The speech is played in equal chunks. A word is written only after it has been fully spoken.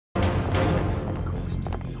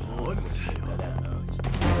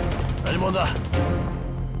么呢？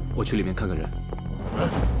我去里面看看人。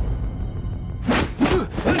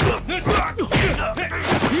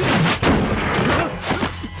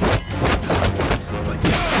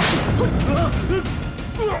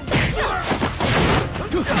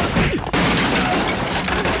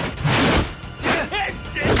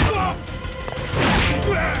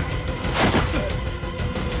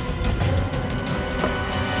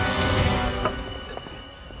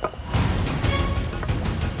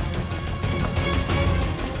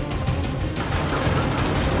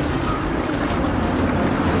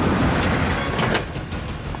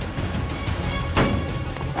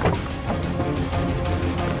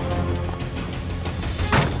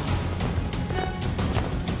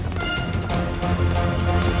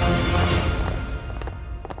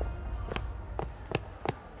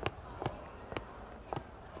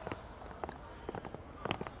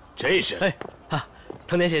陈医生，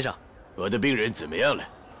藤田先生，我的病人怎么样了？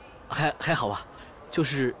还好吧，就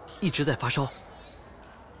是一直在发烧。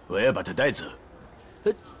我要把他带走。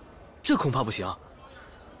这恐怕不行。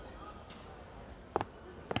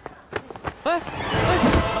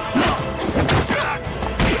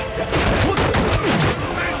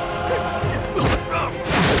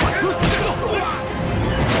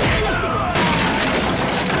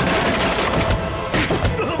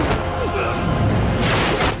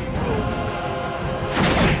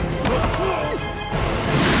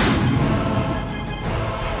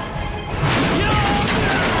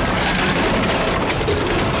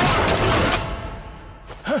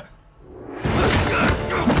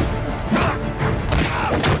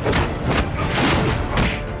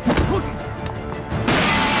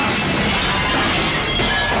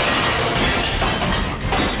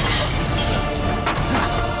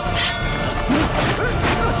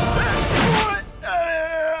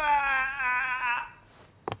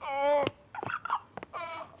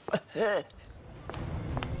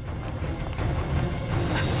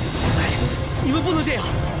你们不能这样！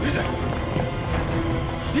闭嘴！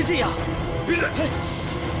别这样！闭嘴！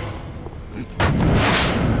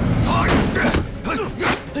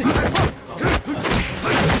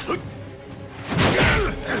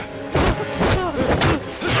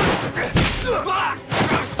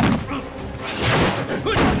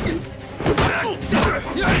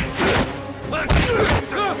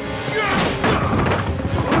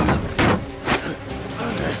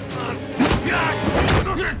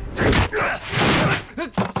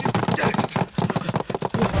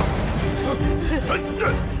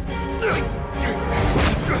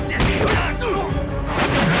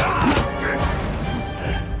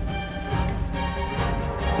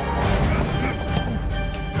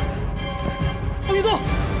不许动！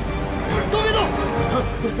都别动！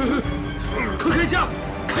快开枪！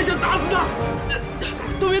开枪打死他！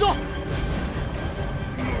都别动！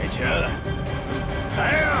没钱了，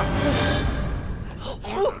来呀！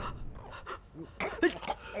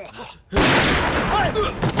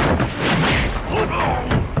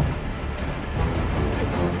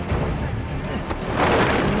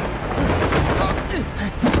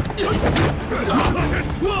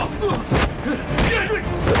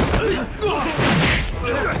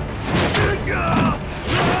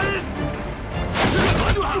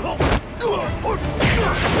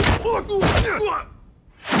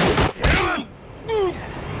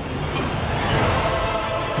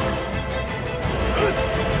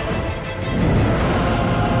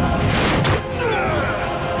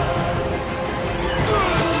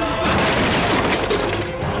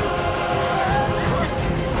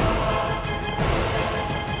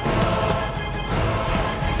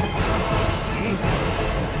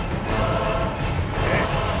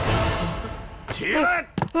起来！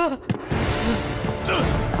走！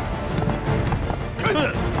看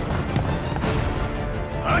着！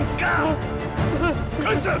安干！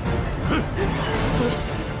看着！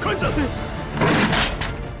看着！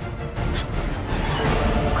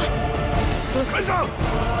看着！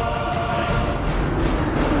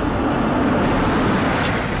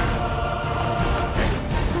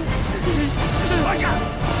安干！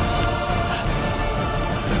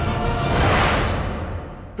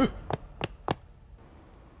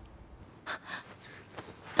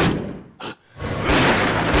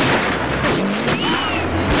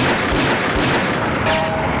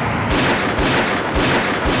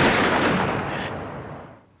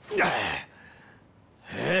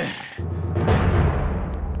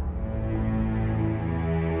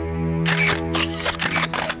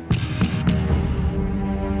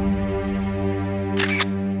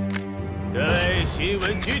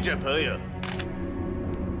记者朋友，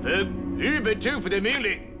奉日本政府的命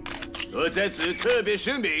令，我在此特别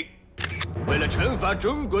声明：为了惩罚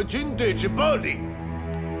中国军队之暴力，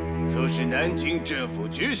促使南京政府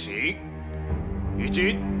觉醒，如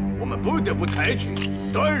今我们不得不采取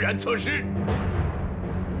断然措施。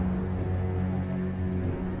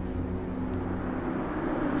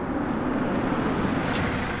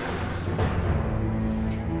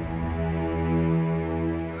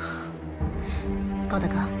高大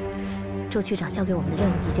哥，周区长交给我们的任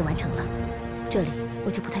务已经完成了，这里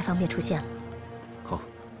我就不太方便出现了。好，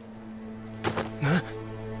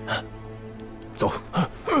走。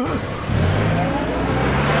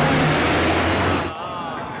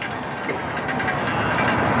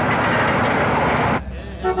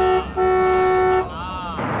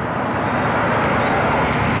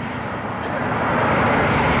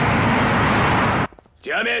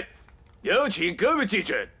下面有请各位记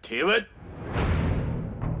者提问。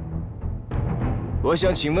我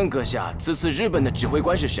想请问阁下，此次日本的指挥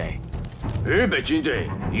官是谁？日本军队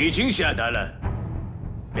已经下达了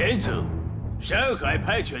编组上海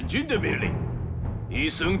派遣军的命令，以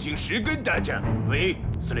松井石根大将为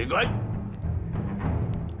司令官。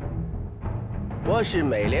我是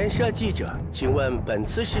美联社记者，请问本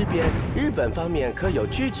次事变，日本方面可有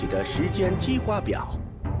具体的时间计划表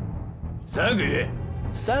3个月。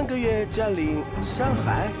3个月占领上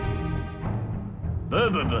海？不，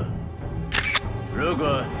如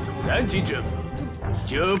果南京政府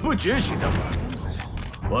就不觉醒的话，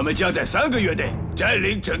我们将在3个月内占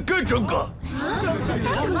领整个中国。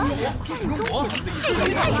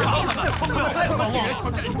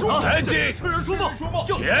安静！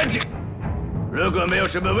全安静！如果没有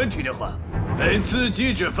什么问题的话，本次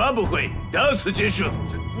记者发布会到此结束。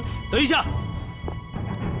等一下，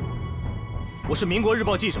我是民国日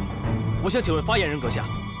报记者，我想请问发言人阁下，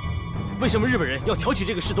为什么日本人要挑起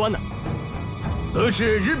这个事端呢？不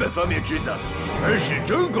是日本方面制造的，而是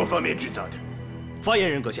中国方面制造的。发言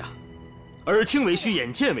人阁下，耳听为虚，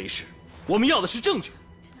眼见为实，我们要的是证据。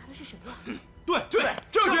拿的是什么呀？对，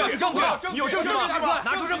证据，你有证据吗？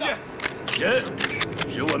拿出证据。这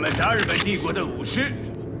是我们大日本帝国的武士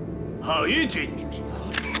郝一军，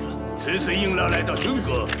此次应邀来到中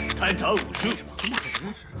国探讨武术。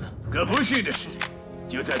可不幸的是，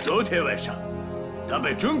就在昨天晚上，他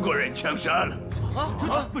被中国人枪杀了。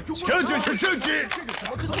这就是证据。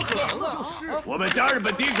怎么可能呢？我们大日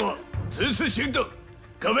本帝国此次行动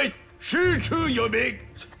可谓师出有名。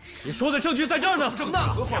你说的证据在这儿呢。什么呢？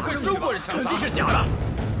可是中国人枪杀，肯定是假的。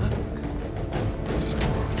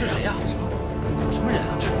这是谁呀？什么人啊？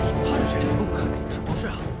他是谁？我看是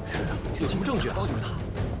啊，有什么证据啊？就是他。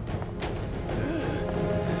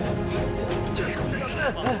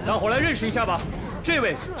大伙来认识一下吧，这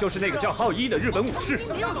位就是那个叫浩一的日本武士。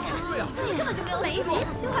这里根本就没有媒体，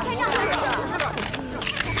快拍照！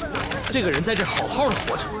这个人在这好好的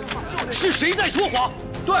活着，是谁在说谎？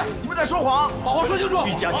对，你们在说谎，把话说清楚。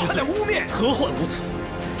欲加之罪，在污蔑，何患无辞？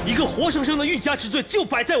一个活生生的欲加之罪就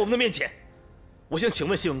摆在我们的面前。我想请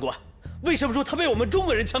问新闻官，为什么说他被我们中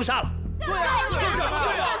国人枪杀了？对呀，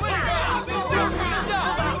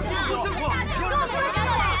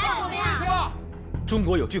中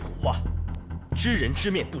国有句古话，知人知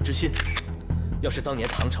面不知心。要是当年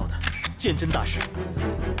唐朝的鉴真大师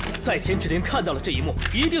在天之灵看到了这一幕，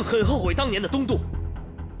一定很后悔当年的东渡。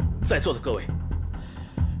在座的各位，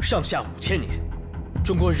上下5000年，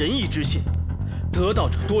中国仁义之心，得道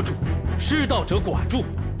者多助，失道者寡助。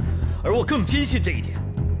而我更坚信这一点，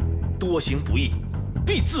多行不义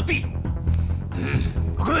必自毙。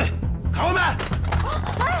各位，看我们！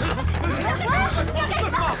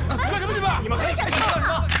干什么？你们？你们还干什么？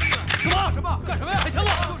干嘛？什么？干什么呀？开枪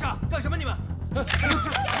啊！就是干什么？你们？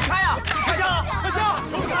开呀！开枪！开枪！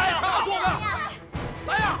都开呀！做吧！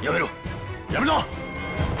来呀！杨卫主，两边走。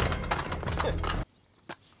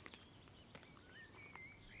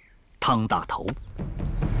汤大头，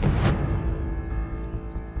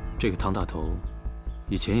这个汤大头，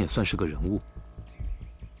以前也算是个人物，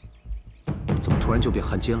怎么突然就变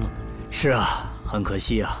汉奸了呢？是啊，很可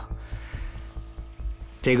惜啊。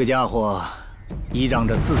这个家伙依仗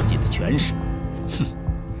着自己的权势，哼，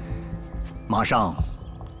马上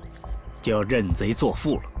就要认贼作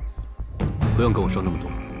父了。不用跟我说那么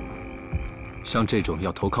多。像这种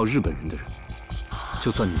要投靠日本人的人，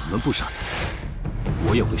就算你们不杀他，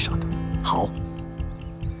我也会杀他。好，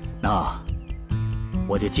那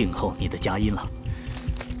我就静候你的佳音了。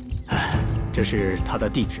哎，这是他的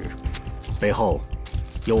地址，背后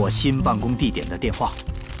有我新办公地点的电话。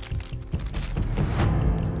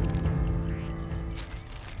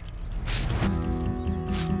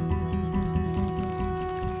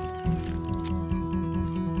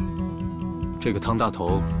这个汤大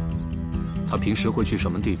头，他平时会去什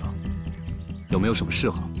么地方？有没有什么嗜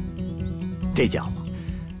好？这家伙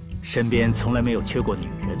身边从来没有缺过女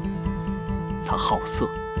人，他好色。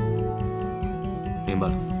明白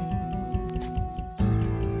了。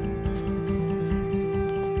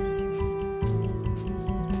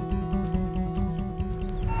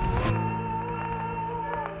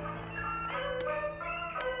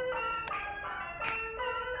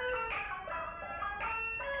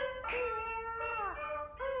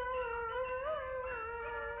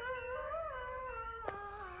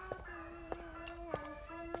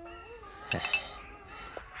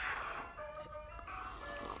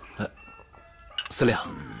司令，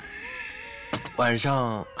晚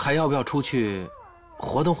上还要不要出去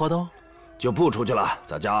活动活动？就不出去了，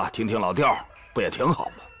在家听听老调，不也挺好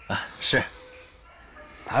吗？啊，是。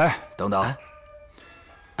哎，等等，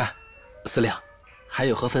司令，还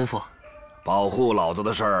有何吩咐？保护老子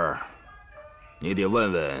的事儿，你得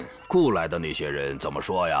问问雇来的那些人怎么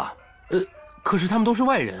说呀？可是他们都是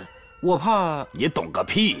外人，我怕……你懂个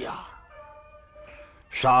屁呀！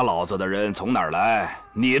杀老子的人从哪儿来？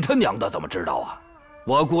你他娘的怎么知道啊？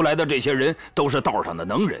我雇来的这些人都是道上的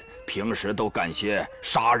能人，平时都干些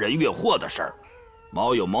杀人越货的事儿。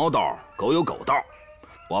猫有猫道，狗有狗道。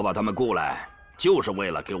我把他们雇来，就是为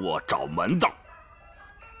了给我找门道。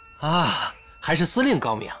啊，还是司令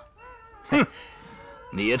高明。哼，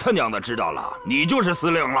你他娘的知道了，你就是司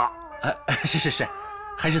令了。是，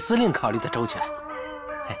还是司令考虑的周全。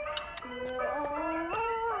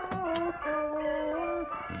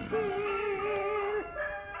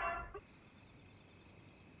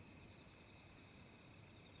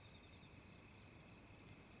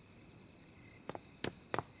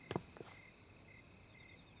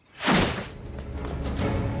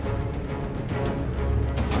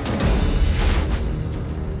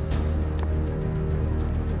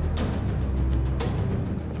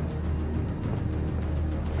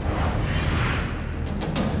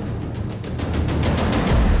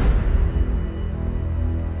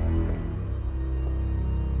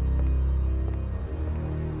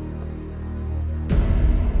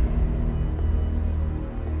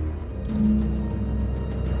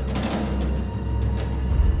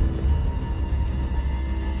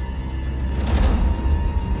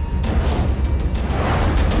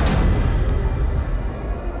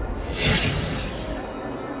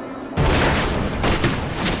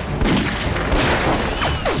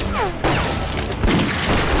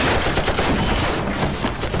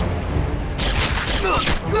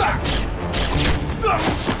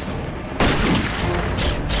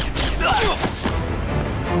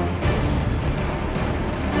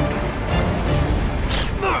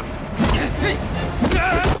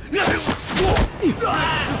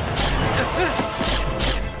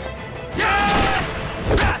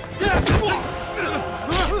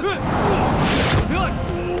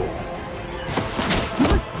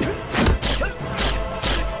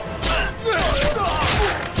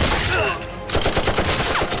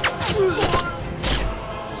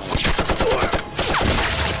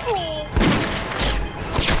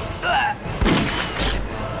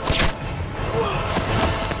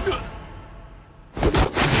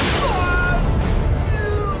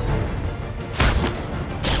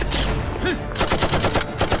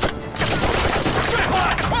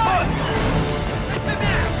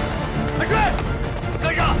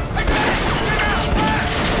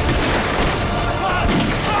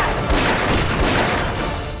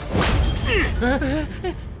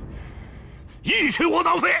一群窝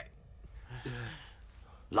囊废！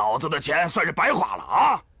老子的钱算是白花了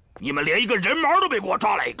啊！你们连一个人毛都没给我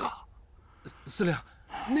抓来一个。司令，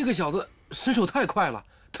那个小子身手太快了，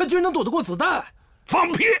他居然能躲得过子弹。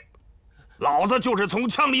放屁！老子就是从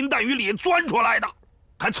枪林弹雨里钻出来的，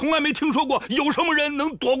还从来没听说过有什么人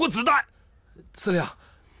能躲过子弹。司令，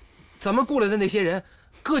咱们雇来的那些人，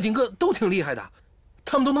个顶个都挺厉害的，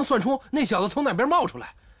他们都能算出那小子从哪边冒出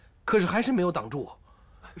来，可是还是没有挡住。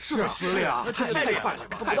是啊，司令，太快了，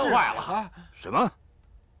太快了啊！什么？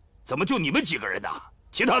怎么就你们几个人呢？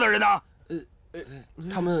其他的人呢？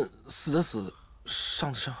他们死的死，伤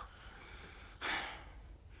的伤。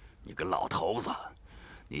你个老头子，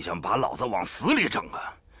你想把老子往死里整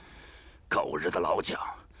啊？狗日的老蒋，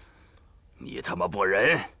你他妈不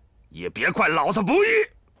仁，也别怪老子不义！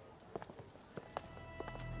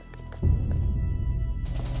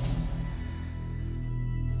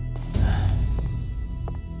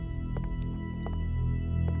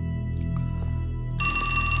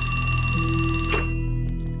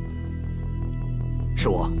是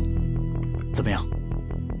我，怎么样？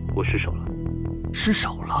我失手了。失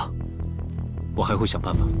手了？我还会想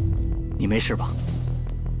办法。你没事吧？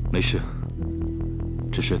没事，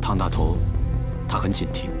只是汤大头，他很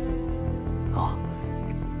警惕。啊，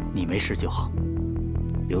你没事就好，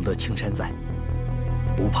留得青山在，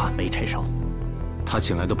不怕没柴烧。他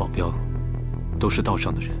请来的保镖都是道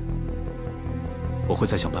上的人，我会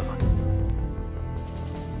再想办法的。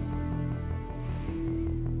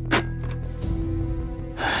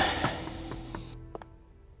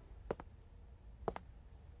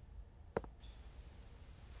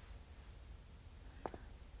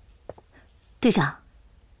队长，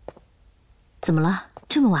怎么了？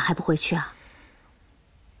这么晚还不回去啊？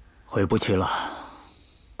回不去了。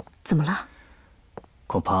怎么了？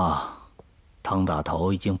恐怕汤大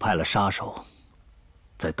头已经派了杀手，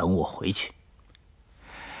在等我回去。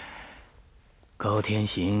高天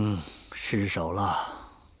行失手了。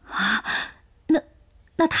啊？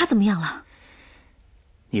那他怎么样了？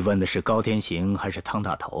你问的是高天行还是汤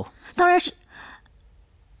大头？当然是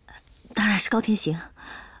高天行。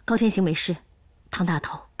高天行没事，汤大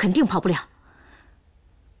头肯定跑不了。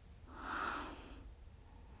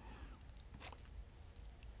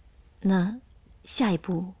那下一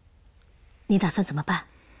步，你打算怎么办？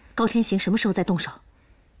高天行什么时候再动手？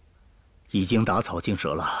已经打草惊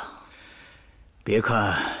蛇了。别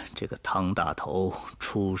看这个汤大头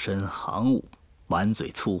出身行伍，满嘴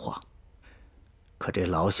粗话，可这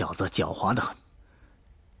老小子狡猾得很。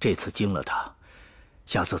这次惊了他，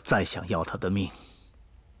下次再想要他的命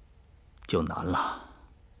就难了。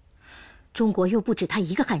中国又不止他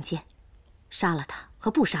一个汉奸，杀了他和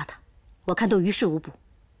不杀他，我看都于事无补。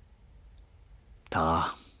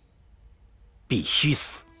他必须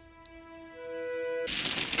死。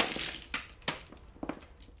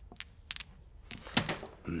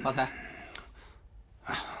发财。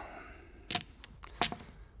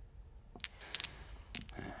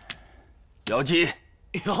姚基，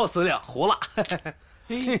哟，司令糊了。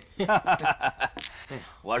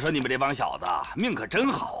我说你们这帮小子命可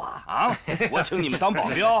真好啊！啊，我请你们当保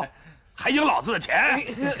镖，还赢老子的钱，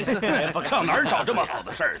上哪儿找这么好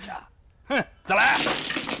的事儿去？哼，再来！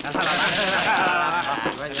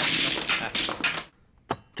来，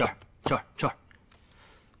这儿，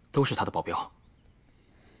都是他的保镖。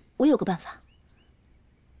我有个办法，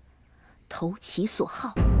投其所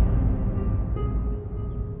好。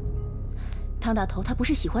汤大头他不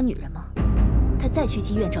是喜欢女人吗？他再去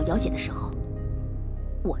妓院找姚姐的时候，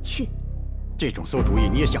我去。这种馊主意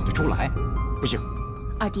你也想得出来？不行，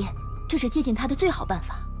二爹，这是接近他的最好办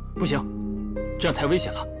法。不行，这样太危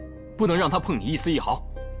险了，不能让他碰你一丝一毫。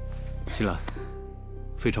新兰，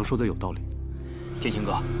非常说的有道理。天行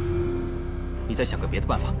哥，你再想个别的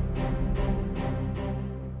办法。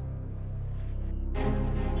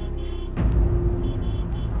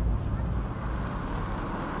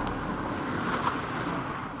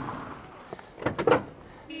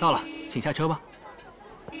到了，请下车吧。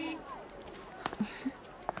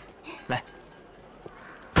来，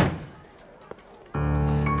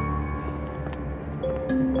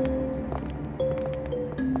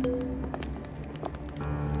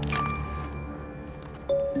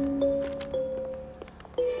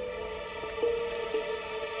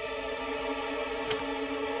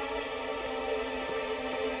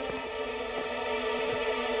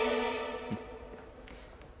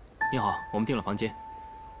你好，我们订了房间。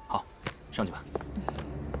好，上去吧。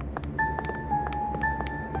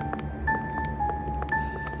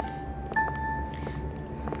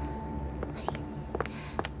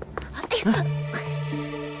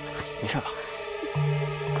没事吧？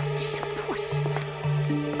这什么破戏？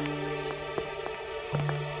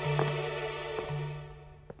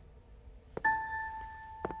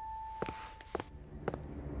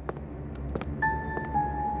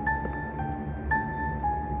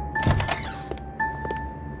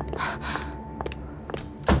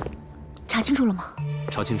查清楚了吗？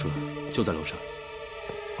查清楚了，就在楼上。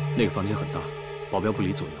那个房间很大，保镖不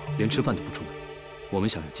离左右，连吃饭都不出门。我们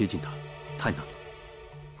想要接近他，太难了。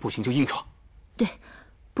不行就硬闯。对，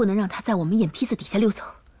不能让他在我们眼皮子底下溜走。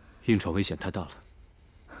硬闯危险太大了。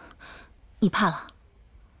你怕了？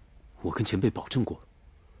我跟前辈保证过，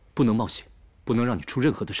不能冒险，不能让你出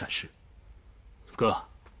任何的闪失。哥，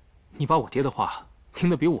你把我爹的话听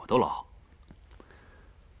得比我都牢。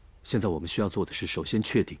现在我们需要做的是，首先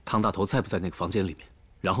确定汤大头在不在那个房间里面，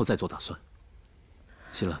然后再做打算。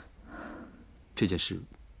新兰，这件事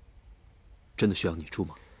真的需要你出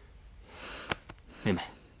吗？妹妹，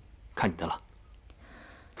看你的了。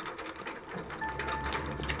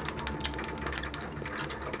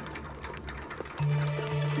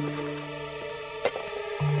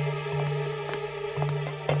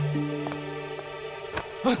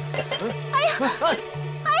哎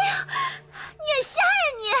呀，你眼瞎呀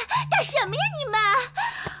你！干什么呀你们？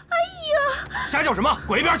哎呦！瞎叫什么？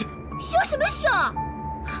滚一边去！凶什么凶？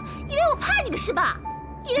以为我怕你们是吧？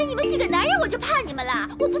以以为你们几个男人我就怕你们了？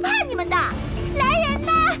我不怕你们的！来人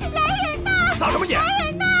呐！来人呐！撒什么野？来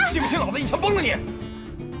人呐！信不信老子一枪崩了你？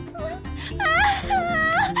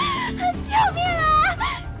救命啊！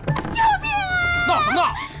救命啊！闹什么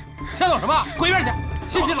闹？瞎闹什么？滚一边去！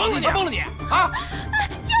信不信老子一枪崩了你？啊！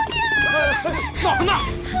救命啊！闹什么闹？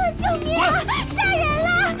救命！杀人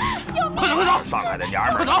了！救命！快走快走！上海的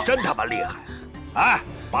娘们儿真他妈厉害！哎，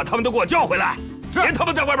把他们都给我叫回来！别他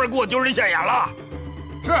妈在外边给我丢人现眼了！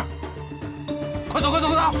是。快走快走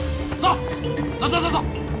快走！走走走走走！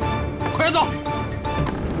快点走！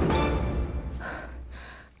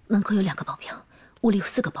门口有2个保镖，屋里有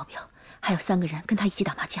4个保镖，还有3个人跟他一起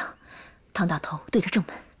打麻将。唐大头对着正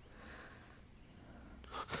门。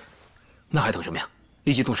那还等什么呀？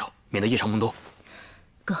立即动手，免得夜长梦多。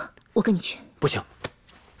哥，我跟你去。不行，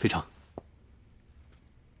非常，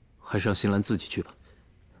还是让新兰自己去吧。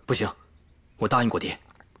不行，我答应过爹，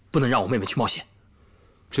不能让我妹妹去冒险。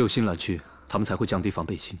只有新兰去，他们才会降低防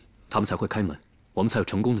备心，他们才会开门，我们才有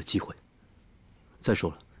成功的机会。再说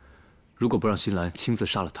了，如果不让新兰亲自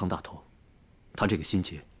杀了汤大头，他这个心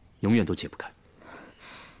结永远都解不开。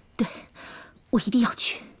对，我一定要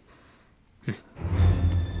去。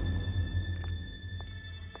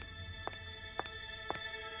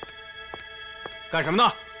干什么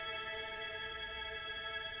呢？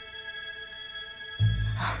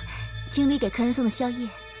经理给客人送的宵夜。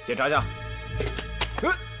检查一下。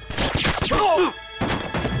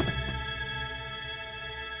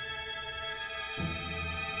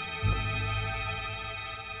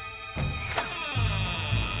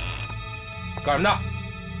干什么的？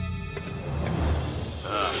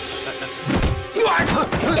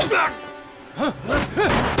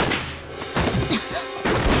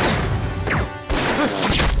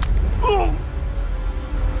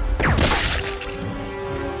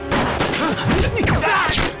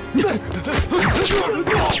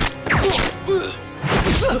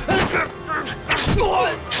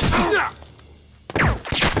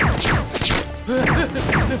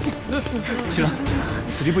新兰，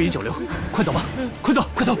此地不宜久留，快走吧！快走，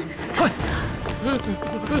快走，快！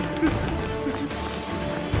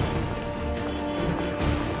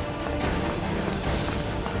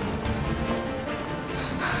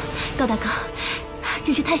高大哥，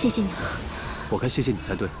真是太谢谢你了。我该谢谢你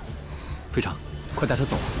才对。非常，快带他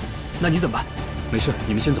走。那你怎么办？没事，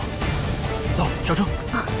你们先走。走，上车。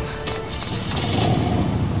啊。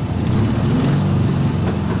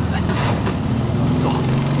来，坐好。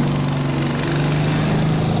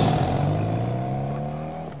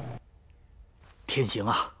天行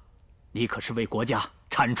啊，你可是为国家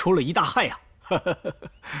铲除了一大害啊！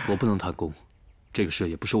我不能贪功，这个事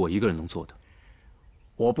也不是我一个人能做的。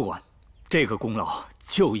我不管，这个功劳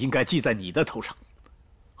就应该记在你的头上。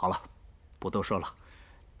好了，不多说了，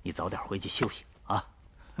你早点回去休息啊。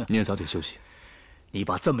你也早点休息。你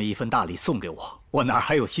把这么一份大礼送给我，我哪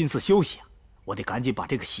还有心思休息啊？我得赶紧把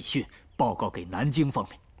这个喜讯报告给南京方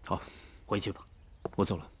面。好，回去吧。我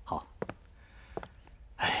走了。好。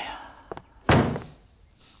哎呀。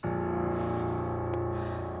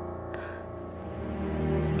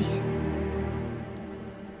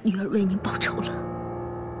女儿为您报仇了。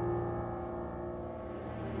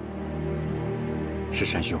是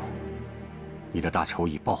山兄，你的大仇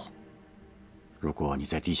已报。如果你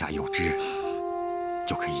在地下有知，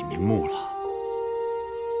就可以瞑目了。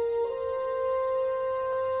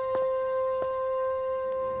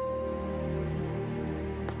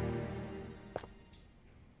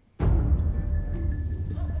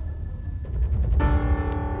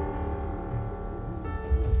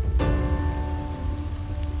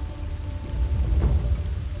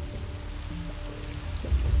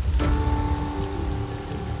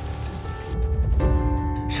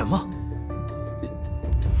什么？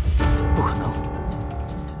不可能！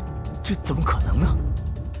这怎么可能呢？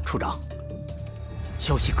处长，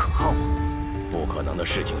消息可靠吗？不可能的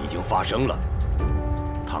事情已经发生了。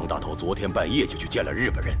唐大头昨天半夜就去见了日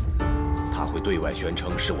本人，他会对外宣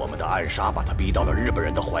称是我们的暗杀把他逼到了日本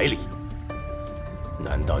人的怀里。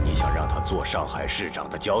难道你想让他做上海市长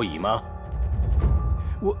的交椅吗？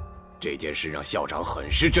这件事让校长很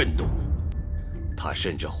是震怒。他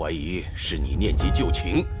甚至怀疑是你念及旧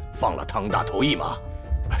情，放了汤大头一马。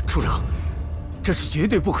处长，这是绝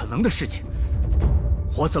对不可能的事情。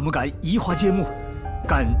我怎么敢移花接木，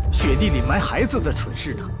干雪地里埋孩子的蠢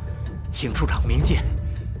事呢？请处长明鉴。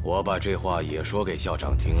我把这话也说给校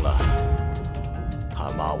长听了，他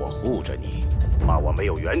骂我护着你，骂我没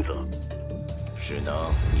有原则。势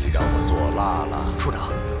能，你让我做辣了。处长，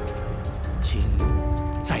请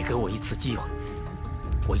再给我一次机会，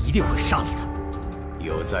我一定会杀了他。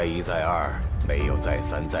有再一再二，没有再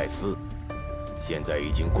三再四。现在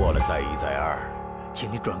已经过了再一再二，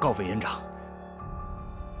请你转告委员长，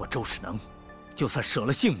我周世能，就算舍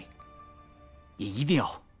了性命，也一定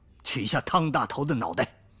要取下汤大头的脑袋。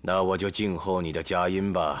那我就静候你的佳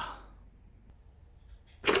音吧。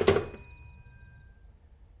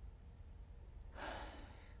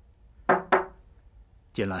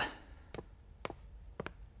进来。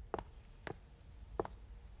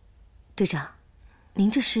队长，您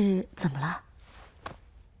这是怎么了？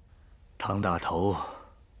汤大头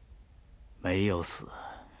没有死。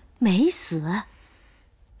没死？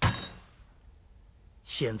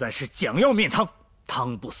现在是蒋要灭汤，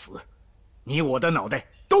汤不死，你我的脑袋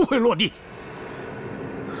都会落地。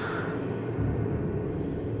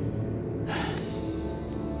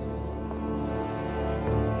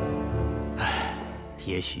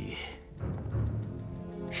也许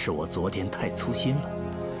是我昨天太粗心了。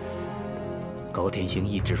高天星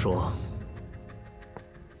一直说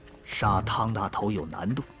杀汤大头有难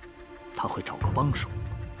度，他会找个帮手。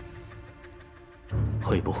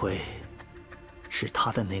会不会是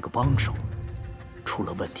他的那个帮手出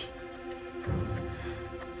了问题？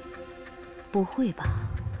不会吧？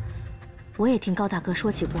我也听高大哥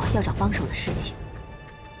说起过要找帮手的事情。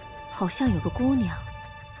好像有个姑娘，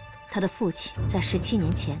她的父亲在17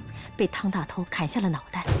年前被汤大头砍下了脑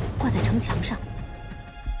袋，挂在城墙上。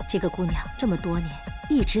这个姑娘这么多年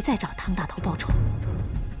一直在找汤大头报仇。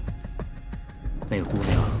那个姑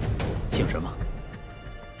娘姓什么？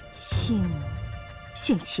姓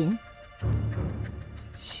秦。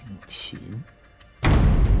姓秦。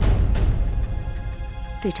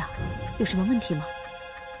队长，有什么问题吗？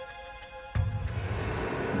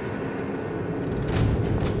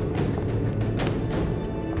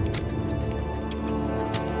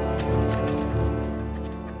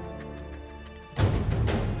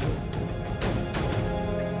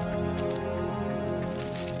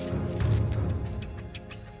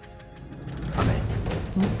阿美，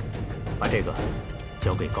把这个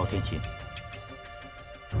交给高天琴，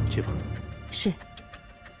去吧。是。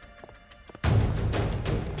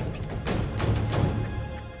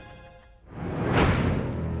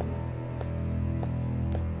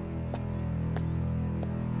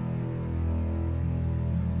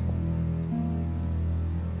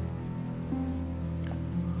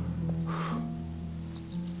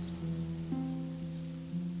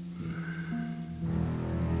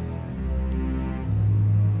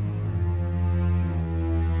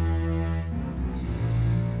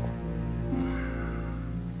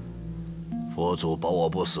佛祖保我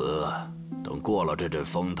不死，等过了这阵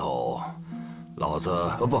风头，老子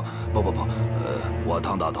不，我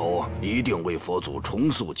汤大头一定为佛祖重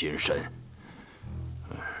塑金身。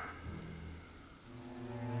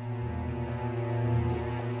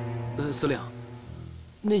司令，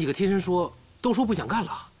那几个贴身都说不想干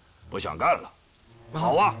了。不想干了？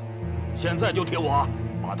好啊，现在就替我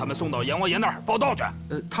把他们送到阎王爷那儿报道去。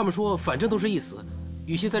他们说反正都是一死，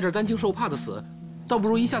与其在这儿担惊受怕的死，倒不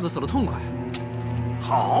如一下子死了痛快。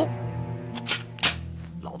好，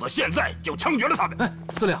老子现在就枪决了他们。哎，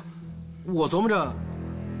司令，我琢磨着，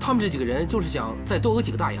他们这几个人就是想再多讹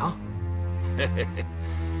几个大洋。嘿嘿嘿，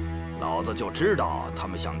老子就知道他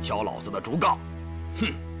们想敲老子的竹杠。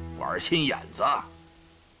哼，玩心眼子！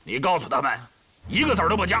你告诉他们，一个子儿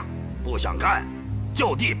都不加，不想干，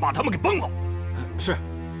就地把他们给崩了。是。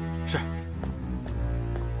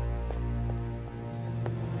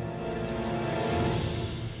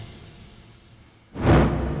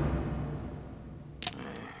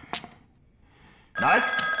来，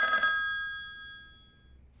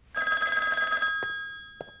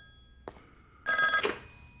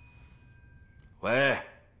喂，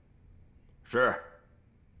是，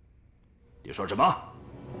你说什么？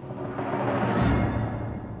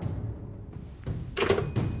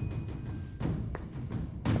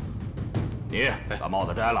你把帽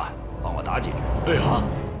子摘了，帮我打几句。哎，好。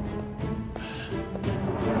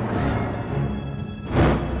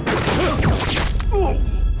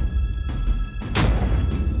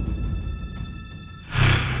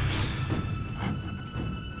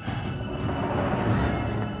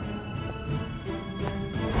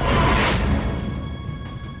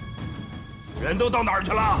人都到哪儿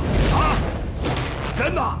去了？啊！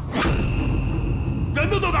人呢？人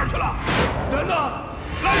都到哪儿去了？人呢？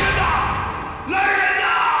来人呐！来人呐！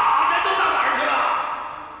人都到哪儿去了？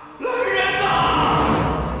来人呐！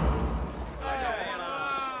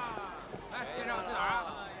来，店长去哪儿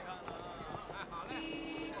啊？哎，好嘞，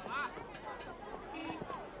走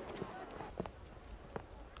了。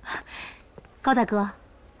高大哥，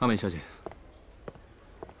阿美小姐，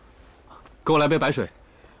给我来杯白水。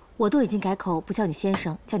我都已经改口不叫你先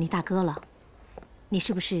生，叫你大哥了，你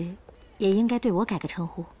是不是也应该对我改个称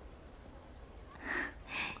呼，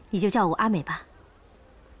你就叫我阿美吧。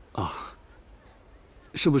啊，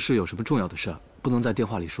是不是有什么重要的事儿，不能在电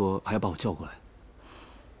话里说，还要把我叫过来？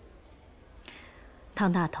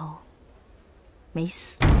汤大头没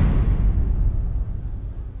死。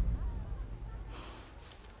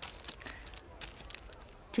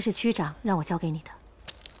这是区长让我交给你的。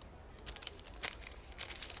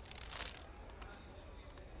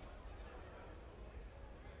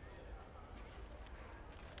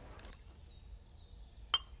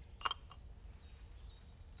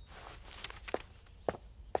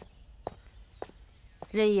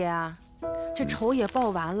任爷啊，这仇也报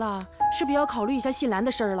完了，是不是要考虑一下新兰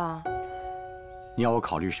的事儿了？你要我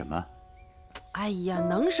考虑什么？哎呀，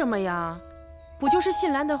能什么呀？不就是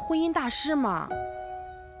新兰的婚姻大事吗？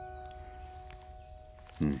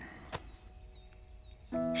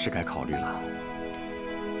是该考虑了。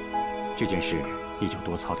这件事你就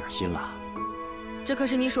多操点心了。这可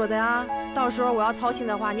是你说的呀，到时候我要操心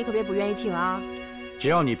的话，你可别不愿意听啊。只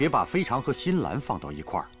要你别把非常和新兰放到一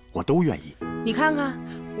块儿，我都愿意。你看看，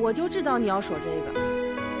我就知道你要说这个。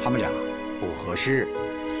他们俩不合适。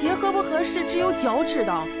鞋合不合适，只有脚知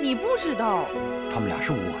道，你不知道。他们俩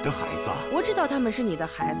是我的孩子。我知道他们是你的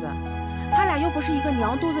孩子，他俩又不是一个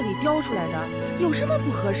娘肚子里掉出来的，有什么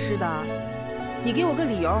不合适的？你给我个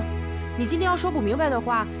理由，你今天要说不明白的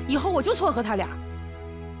话，以后我就撮合他俩。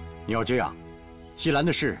你要这样，西兰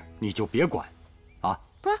的事你就别管，啊？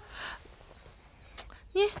不是，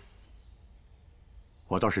你，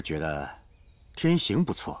我倒是觉得天行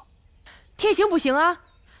不错。天行不行啊？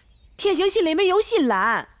天行心里没有新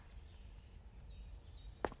兰。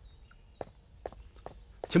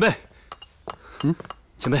前辈，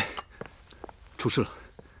前辈，出事了。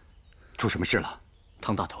出什么事了？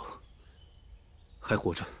汤大头还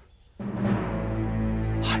活着。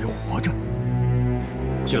还活着？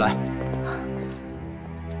新兰，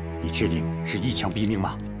你确定是一枪毙命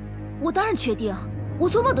吗？我当然确定，我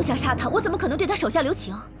做梦都想杀他，我怎么可能对他手下留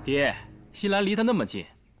情？爹，新兰离他那么近，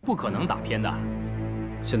不可能打偏的。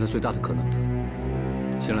现在最大的可能，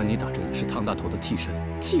新兰你打中的是汤大头的替身。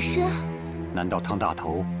替身？难道汤大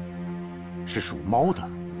头是属猫的，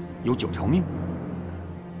有9条命？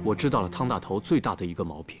我知道了汤大头最大的一个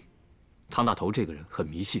毛病，汤大头这个人很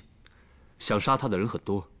迷信，想杀他的人很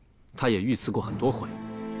多，他也遇刺过很多回，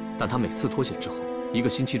但他每次脱险之后，1个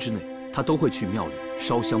星期之内，他都会去庙里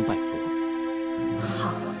烧香拜佛。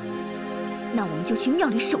好，那我们就去庙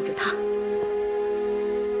里守着他。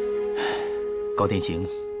高天行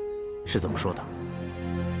是怎么说的？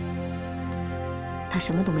他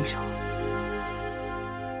什么都没说。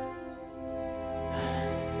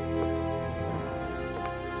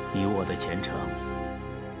你我的前程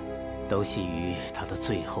都系于他的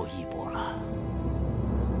最后一搏了。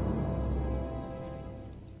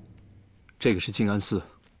这个是静安寺，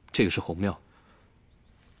这个是红庙。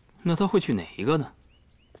那他会去哪一个呢？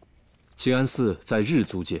静安寺在日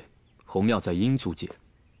租界，红庙在英租界。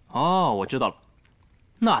哦，我知道了，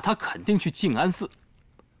那他肯定去静安寺。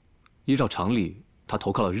依照常理，他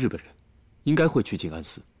投靠了日本人，应该会去静安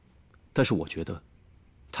寺，但是我觉得，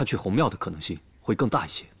他去红庙的可能性会更大一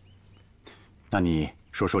些。那你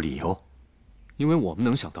说说理由？因为我们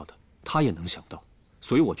能想到的，他也能想到，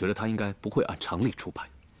所以我觉得他应该不会按常理出牌。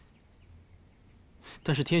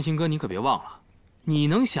但是天行哥，你可别忘了，你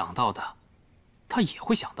能想到的，他也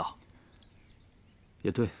会想到。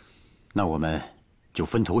也对，那我们就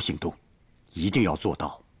分头行动，一定要做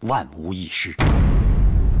到万无一失。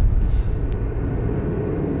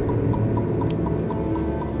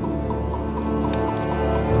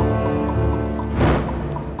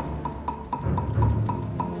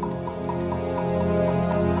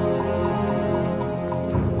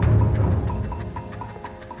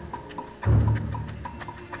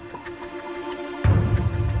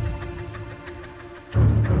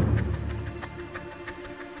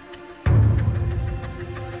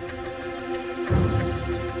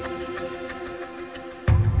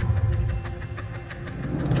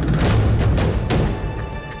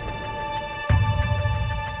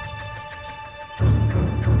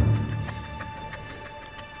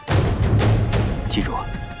记住，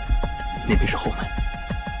那边是后门。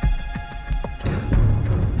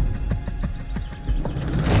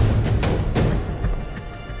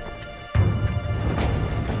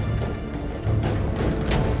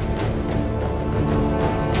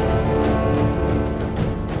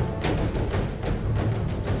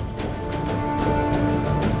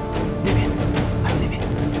那边，还有那边。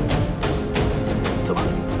走吧。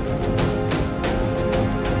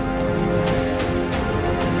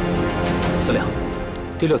司令。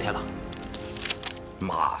第6天了，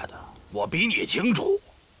妈的，我比你清楚。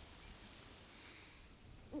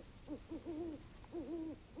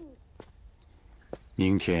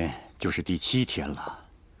明天就是第7天了。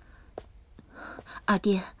二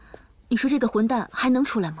爹，你说这个混蛋还能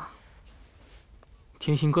出来吗？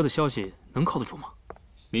天心哥的消息能靠得住吗？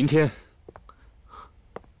明天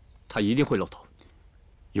他一定会露头。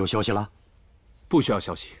有消息了？不需要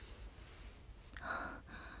消息。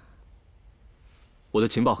我的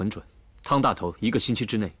情报很准，汤大头1个星期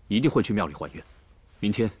之内一定会去庙里还愿。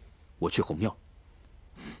明天我去红庙。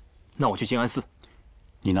那我去静安寺。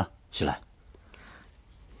你呢，西来？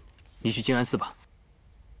你去静安寺吧。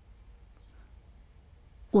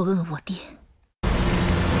我问问我爹。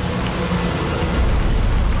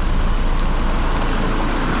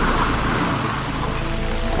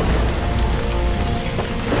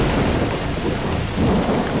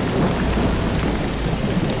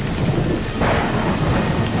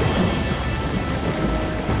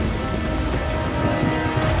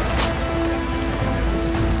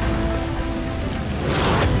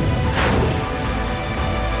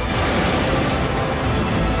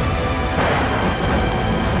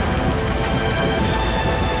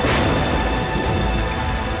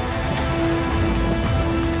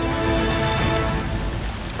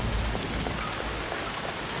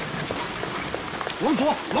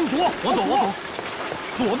往左，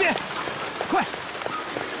左边，快！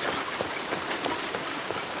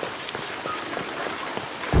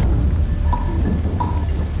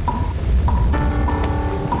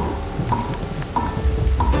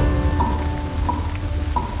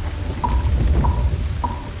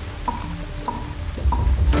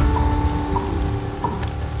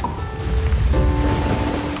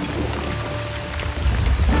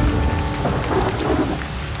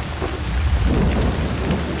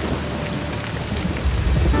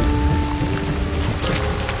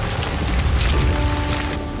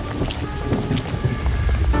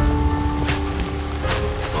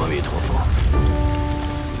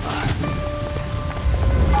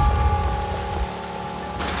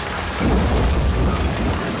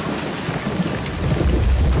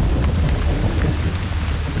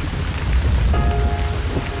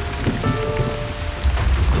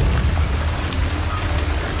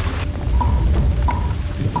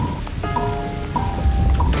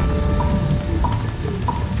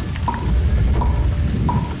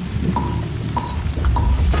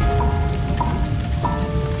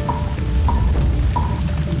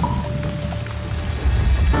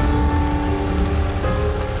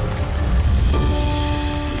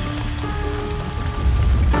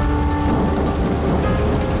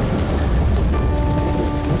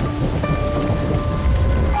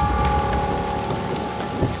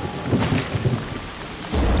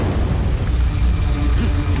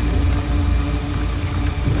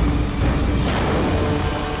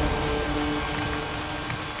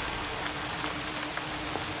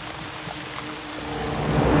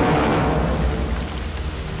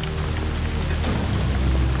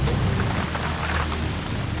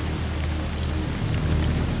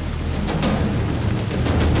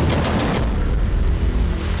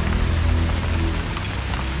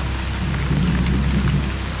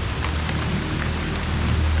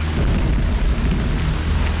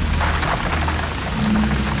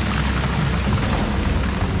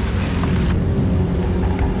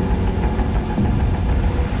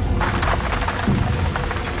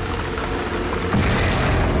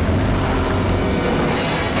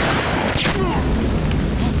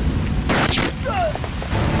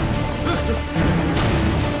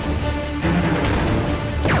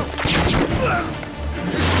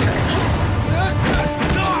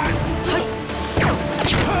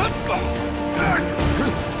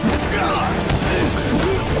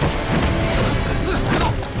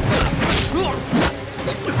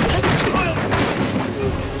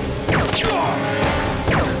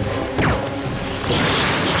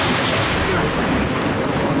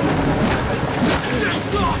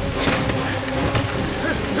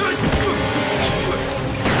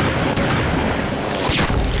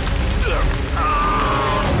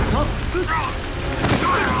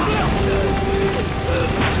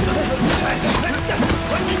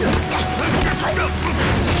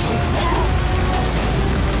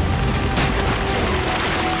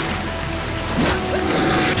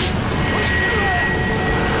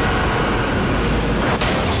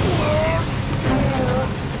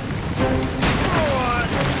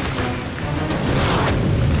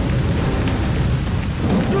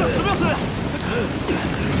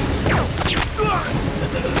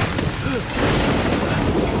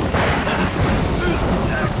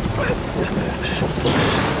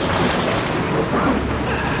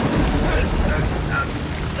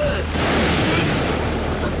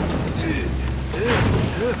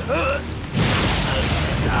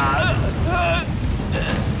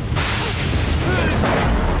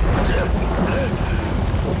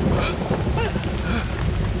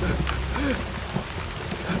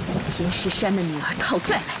秦石山的女儿讨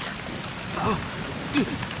债来了。啊，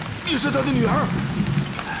你是他的女儿？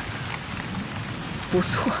不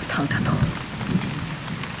错，唐大头。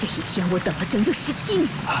这一天我等了整整17年，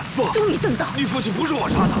不，终于等到。你父亲不是我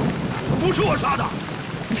杀的，不是我杀的。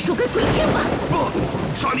你说给鬼听吧！不，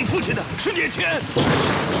杀你父亲的是聂谦。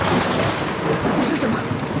你说什么？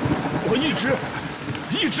我一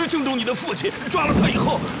直敬重你的父亲，抓了他以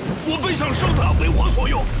后，我本想收他为我所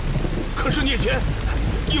用，可是聂谦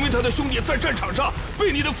因为他的兄弟在战场上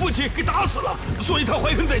被你的父亲给打死了，所以他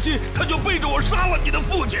怀恨在心，他就背着我杀了你的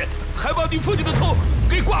父亲，还把你父亲的头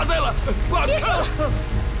给挂在了。别说了，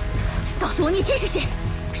告诉我聂谦是谁？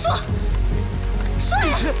说呀！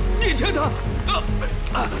聂谦他，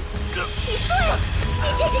你说呀！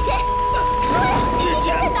聂谦是谁？说呀！聂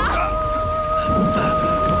谦在哪儿？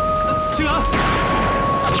星兰。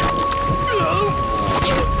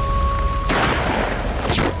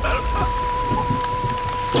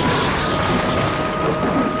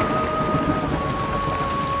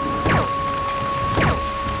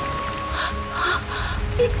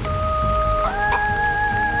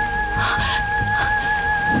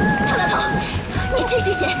唐大头，聂谦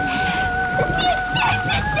是谁？聂谦是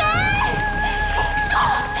谁？说，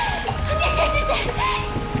聂谦是谁？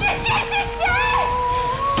聂谦是谁？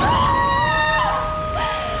说。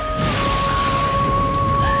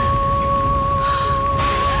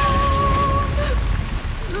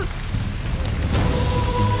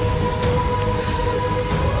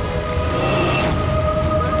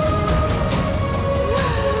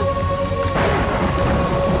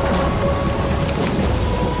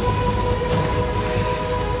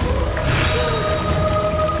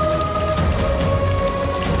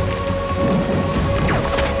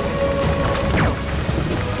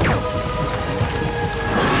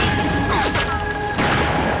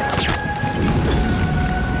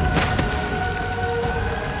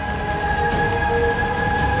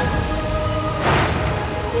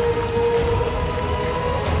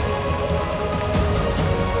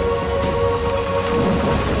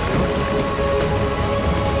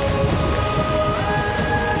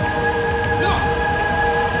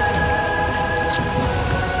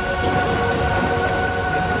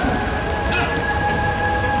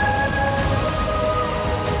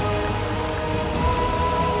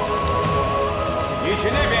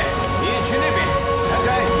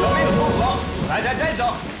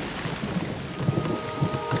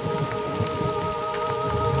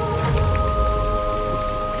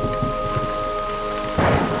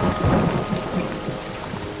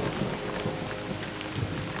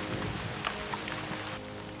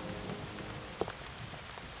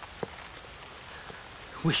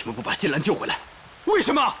为什么不把新兰救回来？为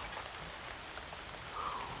什么？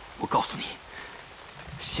我告诉你，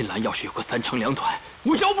新兰要是有个3长2短，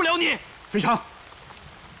我饶不了你。非常。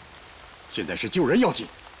现在是救人要紧。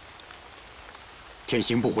天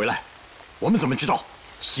行不回来，我们怎么知道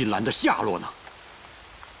新兰的下落呢？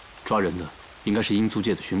抓人的应该是英租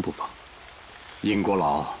界的巡捕房。英国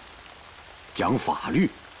佬讲法律，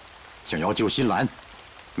想要救新兰，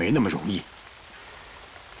没那么容易。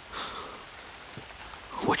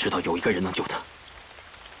我知道有一个人能救他。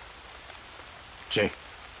谁？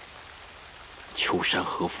秋山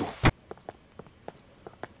和夫。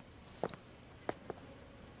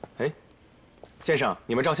哎，先生，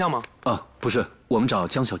你们照相吗？啊，不是，我们找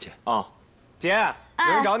江小姐。哦，姐，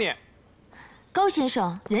有人找你。高先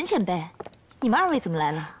生，任前辈，你们2位怎么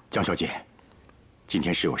来了？江小姐，今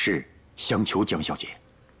天是有事相求江小姐。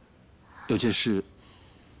有件事，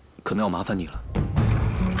可能要麻烦你了。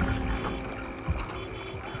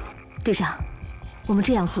队长，我们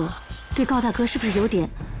这样做，对高大哥是不是有点……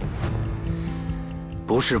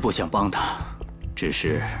不是不想帮他，只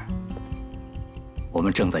是我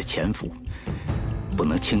们正在潜伏，不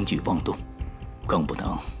能轻举妄动，更不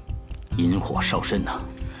能引火烧身呐。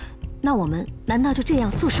那我们难道就这样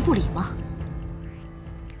坐视不理吗？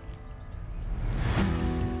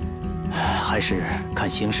还是看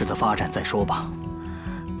形势的发展再说吧。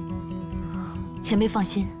前辈放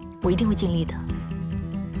心，我一定会尽力的。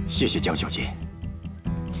谢谢江小姐。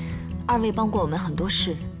2位帮过我们很多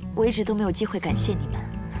事，我一直都没有机会感谢你们。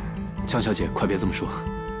江小姐，快别这么说，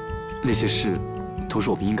那些事都是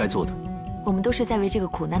我们应该做的。我们都是在为这个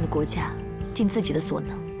苦难的国家尽自己的所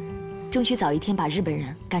能，争取早一天把日本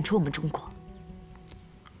人赶出我们中国。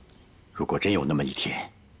如果真有那么一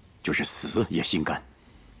天，就是死也心甘。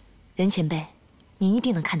任前辈，你一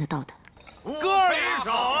定能看得到的。歌儿一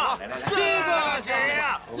首啊，7个起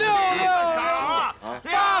呀，6个抢啊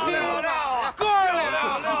，8匹马，哥儿俩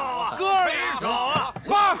好，歌儿一首啊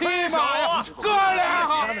，8匹马呀，哥儿俩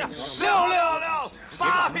好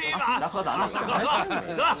，666，8匹马，喝咱们。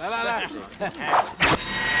来，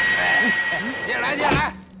接着来，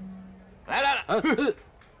来，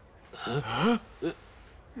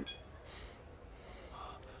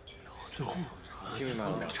听明白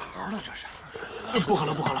了没？茬了这是。不喝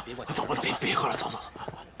了，走吧，别喝了，走。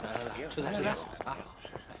来，吃菜来啊！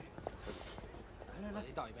来，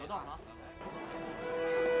倒一杯。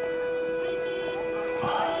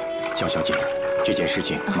江小姐，这件事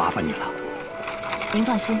情麻烦你了。您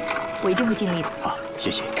放心，我一定会尽力的。好，谢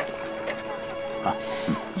谢。啊，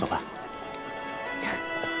走吧。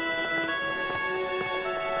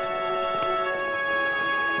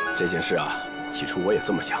这件事啊，起初我也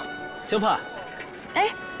这么想。江盼，哎，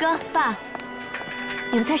哥爸，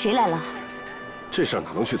你们猜谁来了？这事儿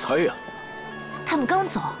哪能去猜呀？他们刚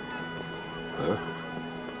走。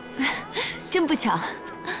真不巧。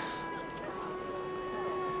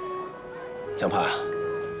江盼，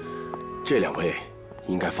这两位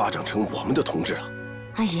应该发展成我们的同志了。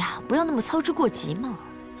哎呀，不要那么操之过急嘛。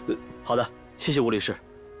好的，谢谢吴律师。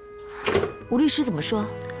吴律师怎么说？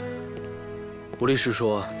吴律师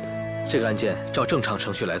说，这个案件照正常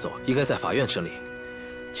程序来走，应该在法院审理。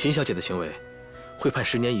秦小姐的行为，会判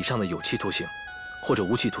10年以上的有期徒刑，或者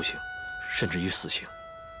无期徒刑，甚至于死刑。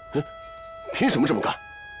凭什么这么干？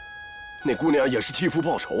那姑娘也是替父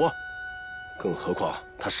报仇啊！更何况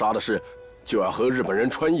她杀的是就要和日本人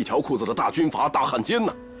穿一条裤子的大军阀大汉奸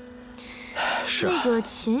呢。是啊。那个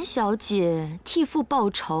秦小姐替父报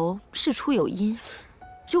仇事出有因，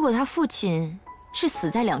如果她父亲是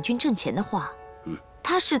死在两军阵前的话，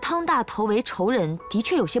她视汤大头为仇人，的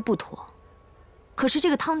确有些不妥。可是这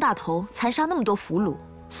个汤大头残杀那么多俘虏，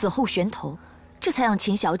死后悬头，这才让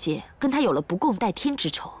秦小姐跟他有了不共戴天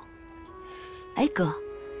之仇。哎，哥，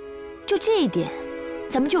就这一点，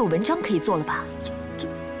咱们就有文章可以做了吧？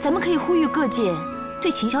咱们可以呼吁各界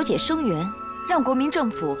对秦小姐声援，让国民政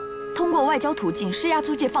府通过外交途径施压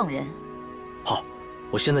租界放人。好，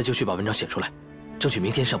我现在就去把文章写出来，争取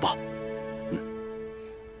明天上报。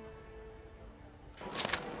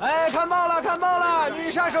哎，看报了！女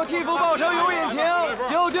杀手替父报仇有隐情，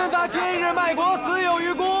旧军阀今日卖国死有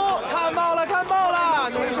余辜。看报了！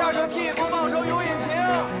女杀手替父报仇有隐情，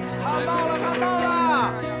看报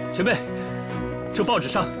了！前辈，这报纸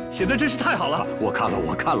上写的真是太好了。我看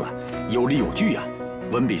了，有理有据呀，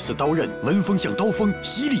文笔似刀刃，文风像刀锋，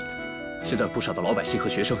犀利。现在有不少的老百姓和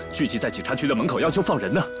学生聚集在警察局的门口，要求放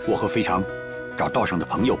人呢。我和肥肠找道上的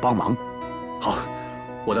朋友帮忙。好，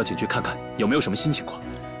我到警局看看有没有什么新情况。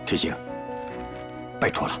天行，拜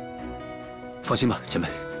托了。放心吧，前辈。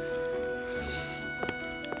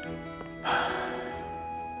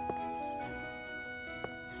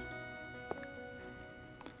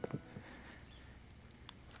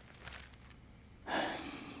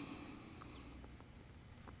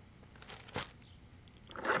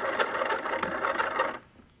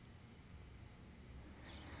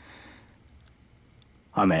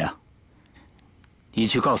阿梅啊，你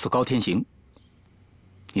去告诉高天行，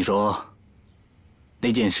你说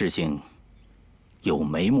那件事情有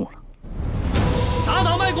眉目了。打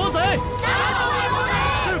倒卖国贼！打倒卖国贼！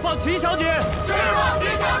释放秦小姐！释放秦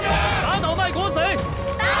小姐！打倒卖国贼！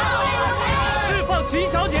打倒卖国贼！释放秦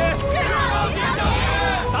小姐！释放秦小姐！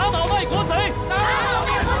打倒卖国贼！打倒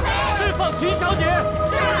卖国贼！释放秦小姐！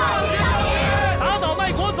释放秦小姐！打倒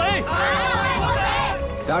卖国贼！打倒卖国贼！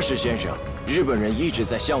大使先生，日本人一直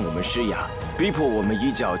在向我们施压，逼迫我们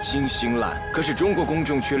移交秦新兰，可是中国公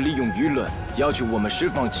众却利用舆论要求我们释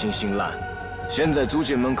放秦新兰。现在租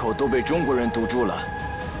界门口都被中国人堵住了。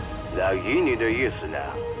那依你的意思呢？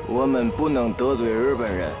我们不能得罪日本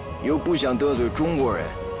人，又不想得罪中国人。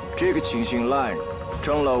这个秦新兰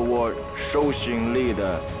成了我手心里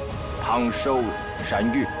的烫手山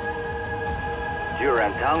芋。既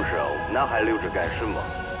然烫手，那还留着干什么？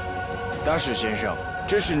大使先生，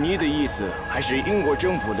这是你的意思，还是英国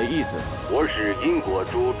政府的意思？我是英国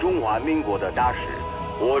驻中华民国的大使，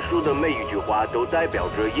我说的每一句话都代表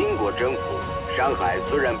着英国政府。上海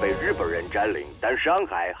虽然被日本人占领，但上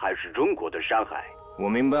海还是中国的上海。我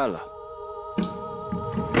明白了。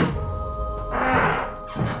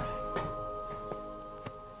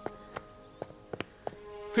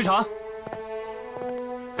非常。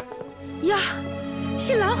呀，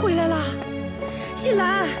新兰回来了！新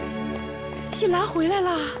兰回来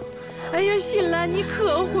了！哎呀，新兰，你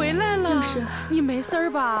可回来了！正是。你没事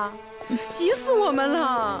吧？急死我们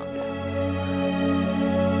了！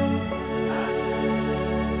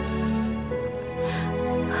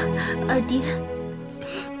二弟，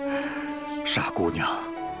傻姑娘，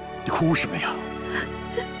你哭什么呀？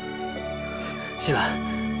新兰，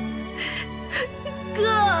哥，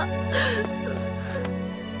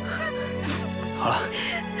好了，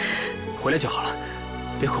回来就好了，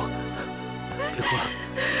别哭，别哭了，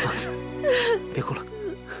啊，别哭了。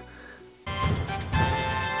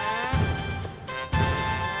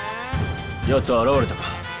奴は現れたか。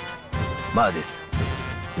まあです。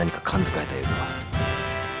何か勘づかれたよう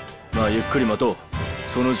だ。まあゆっくり待とう。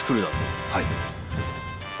そのうち来るだろう。はい。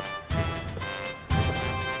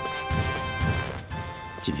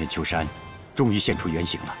今天秋山终于现出原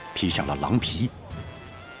形了，披上了狼皮。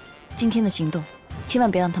今天的行动，千万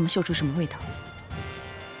别让他们嗅出什么味道。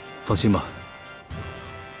放心吧，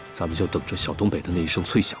咱们就等着小东北的那一声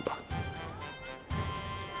脆响吧。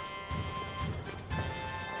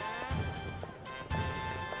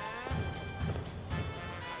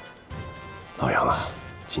老杨啊，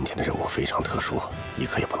今天的任务非常特殊，一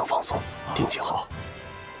刻也不能放松，定计好。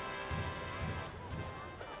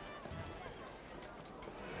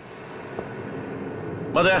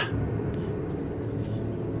待て。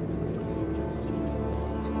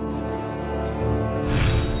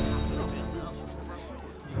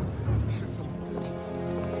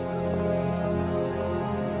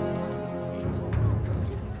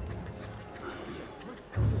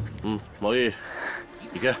老易，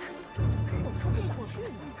行け。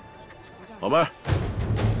老妹，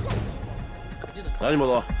何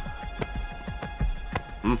者？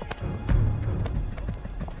行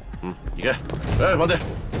け。哎，待て。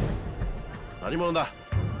何者だ？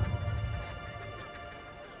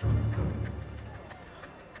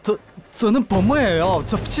저는 범어예요.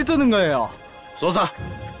 저 피 드는 거예요. 소사.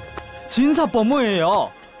 진짜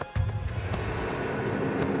범어예요.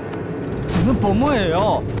 저는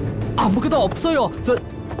범어예요. 아무것도 없어요.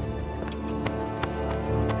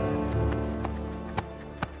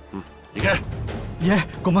 이게. 예,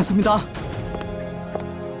 고맙습니다.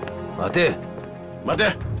待て.待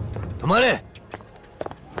て. 止まれ.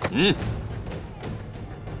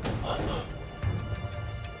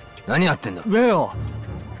何やってんだ? 왜요?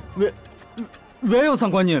 왜요,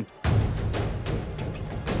 상관님?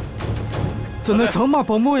 저는 정말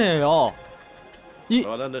범어예요. 이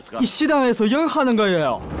시당에서 열하는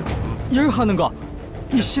거예요. 열하는 거.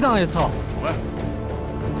 이 시당에서.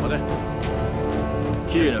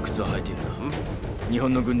 綺麗な靴を履いているな。日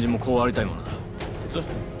本の軍人もこうありたいものだ。待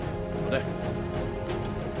て。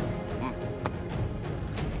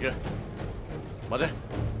行け。待て。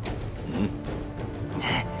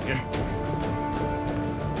行け。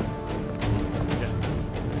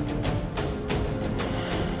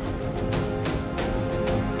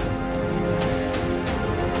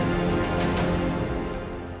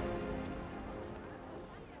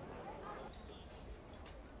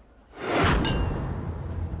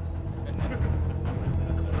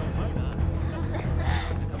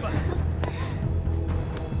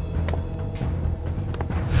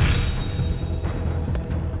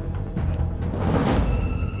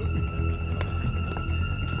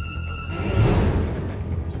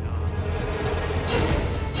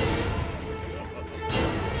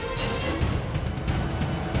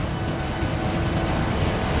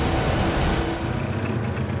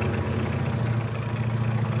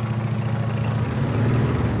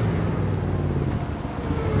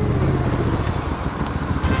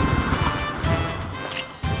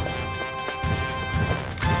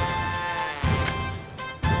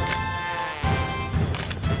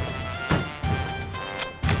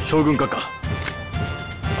将軍閣下、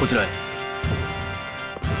こちらへ。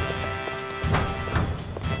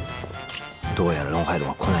どうやらロンハイド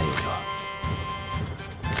が来ないようでは。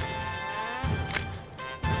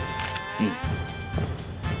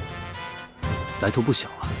来头不小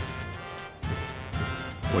啊。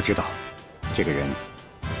我知道，这个人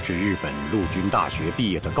是日本陆军大学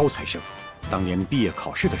毕业的高材生，当年毕业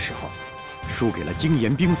考试的时候，输给了精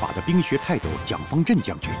研兵法的兵学泰斗蒋方震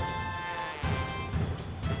将军。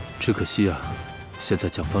只可惜啊，现在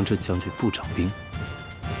蒋方震将军不掌兵。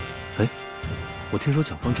哎，我听说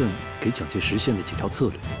蒋方震给蒋介石献的几条策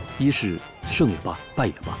略，一是胜也罢，败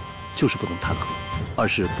也罢，就是不能谈和；二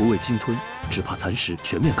是不畏鲸吞，只怕蚕食，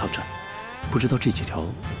全面抗战。不知道这几条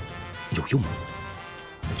有用吗？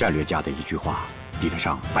战略家的一句话，抵得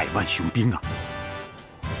上100万雄兵啊！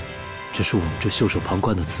只是我们这袖手旁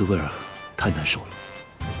观的滋味儿太难受了。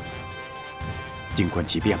静观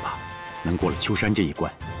其变吧，能过了秋山这一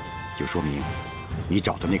关，就说明你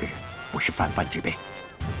找的那个人不是泛泛之辈。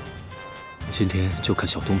今天就看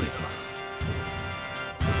小东北的了。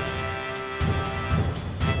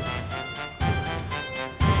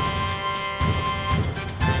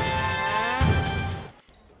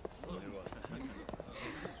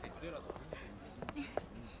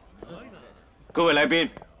各位来宾，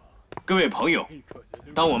各位朋友，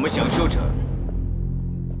当我们享受着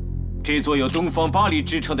这座有东方巴黎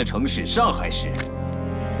之称的城市上海时，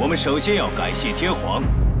我们首先要感谢天皇。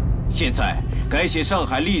现在，改写上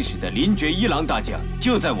海历史的林觉一郎大将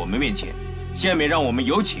就在我们面前。下面让我们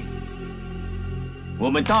有请我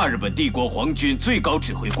们大日本帝国皇军最高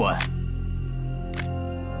指挥官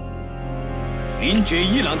林觉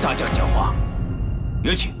一郎大将讲话，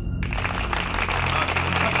有请。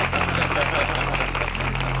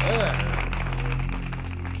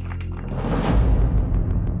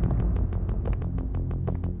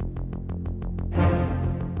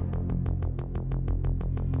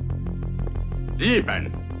日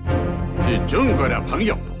本是中国的朋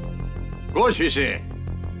友，过去是，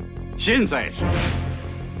现在是，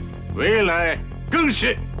未来更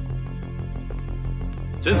是。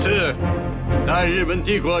这次大日本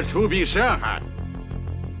帝国出兵上海，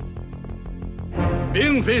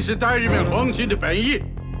并非是大日本皇军的本意，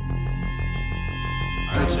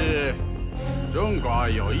而是中国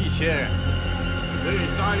有一些对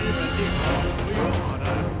大日本帝国不友好的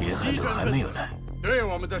林海流还没有来，对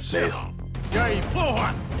我们的市场加以破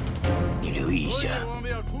坏。你留意一下，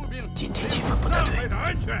今天气氛不太对，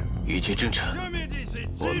一切正常，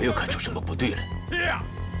我没有看出什么不对来。这样，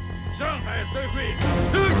上海才会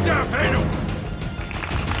更加繁荣。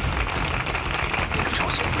那个朝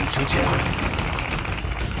鲜妇女生去哪了？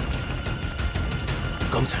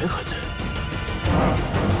刚才还在。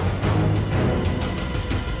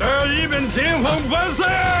大日本天皇万岁！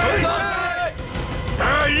万岁！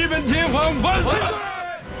大日本天皇万岁！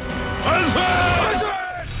万岁！万岁！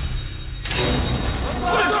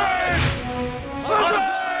万岁！万岁！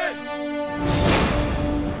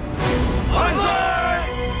万岁！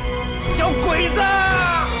小鬼子，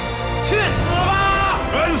去死吧！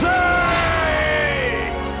万岁！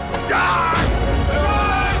呀！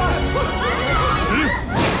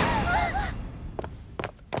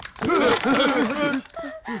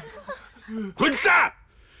混蛋！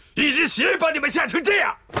一只鞋把你们吓成这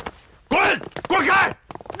样，滚！滚开！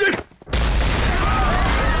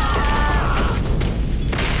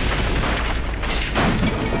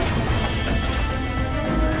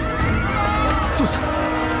坐下，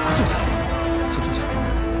快坐下，先坐下。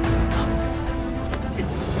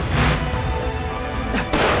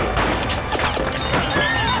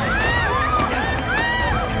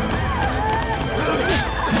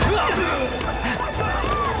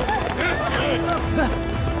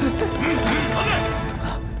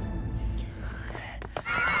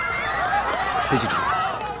编辑长，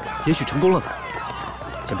也许成功了呢。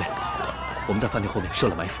前辈，我们在饭店后面设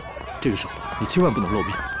了埋伏，这个时候你千万不能露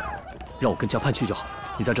面。让我跟江畔去就好，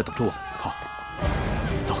你在这等着我。好，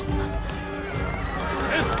走。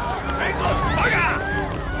来个，八个，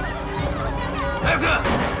来个，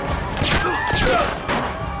兔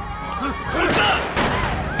子。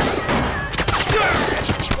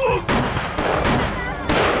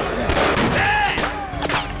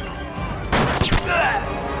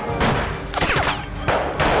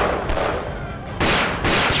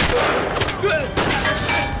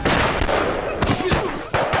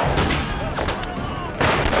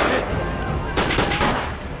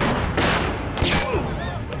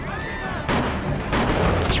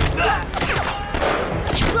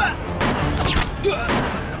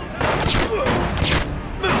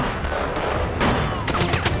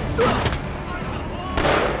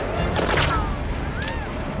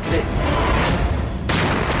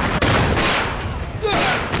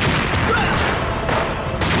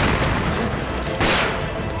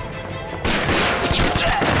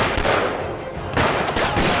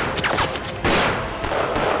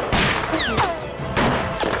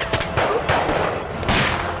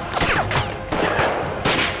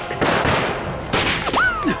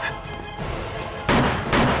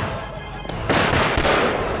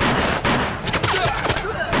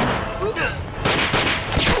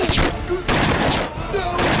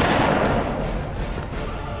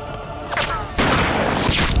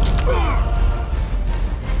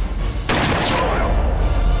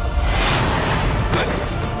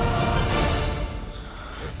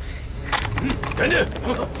赶紧！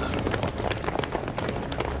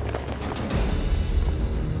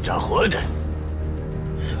炸活的。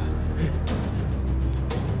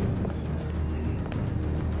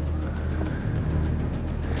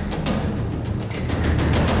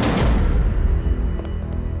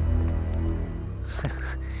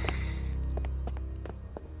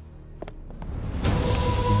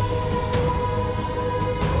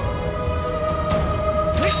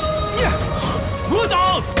魔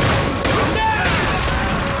掌！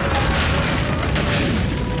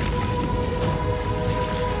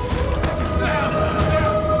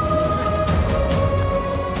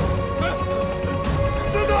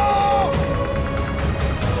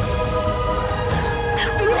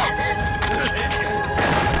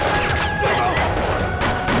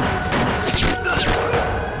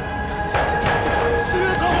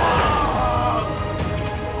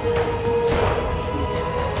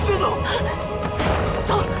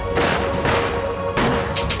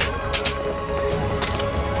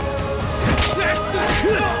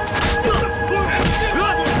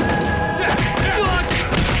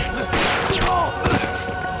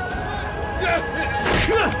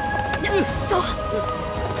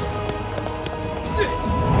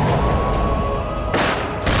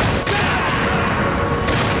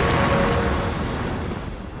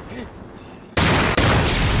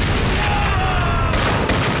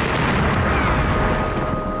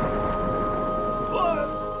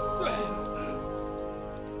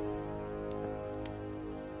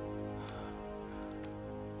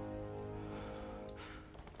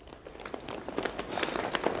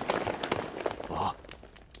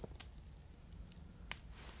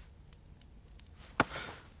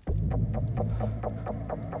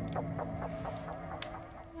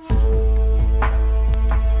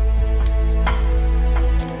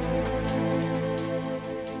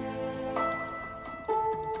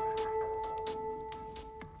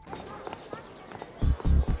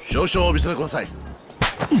少々お見せください。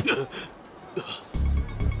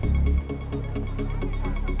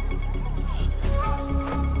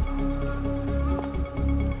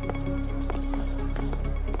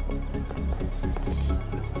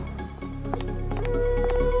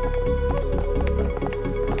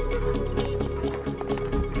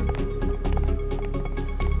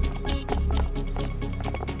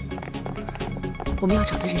我们要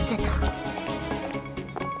找的人在哪？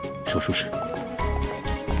手术室。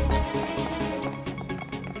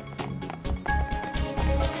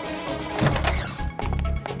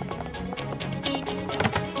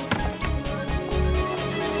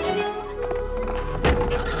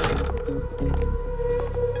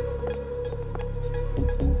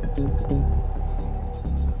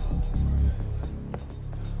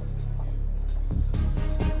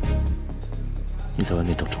你在外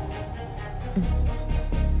面等着我。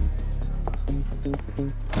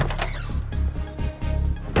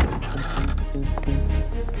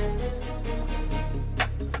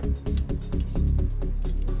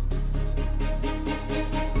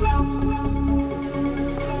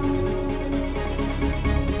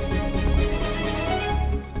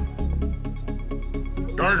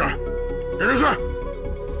 等一等，出てくれ。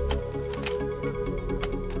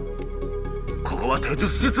ここは手術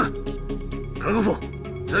室。看護婦、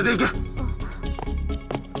連れて行け。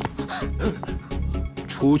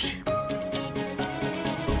出去。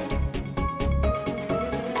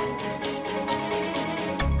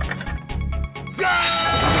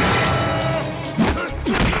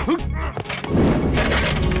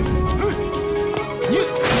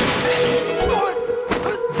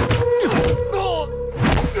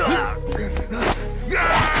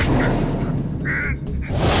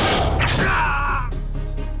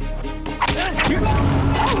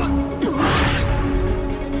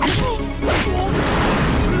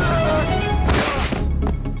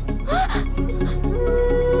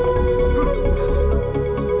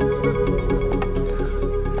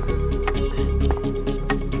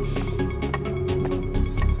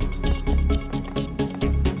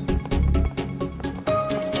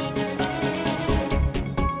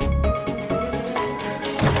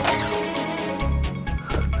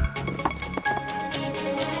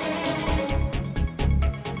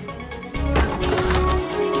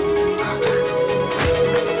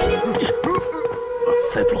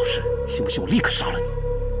 再不老实，信不信我立刻杀了你？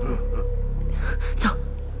走。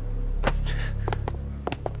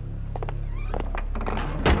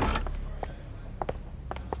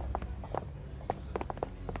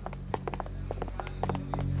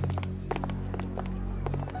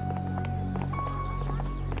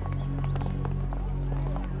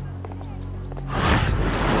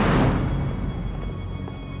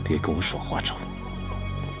别跟我耍花招！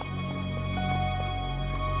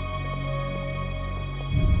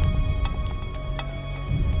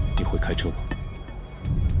 你会开车吗？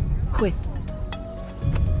会。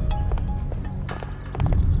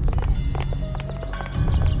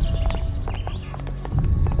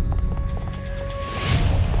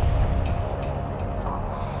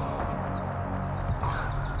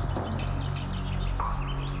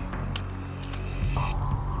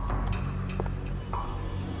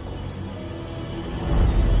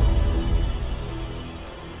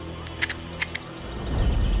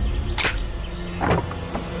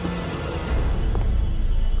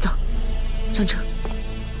上车。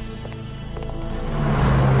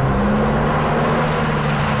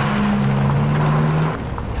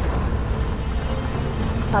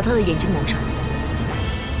把他的眼睛蒙上。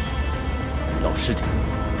老实点。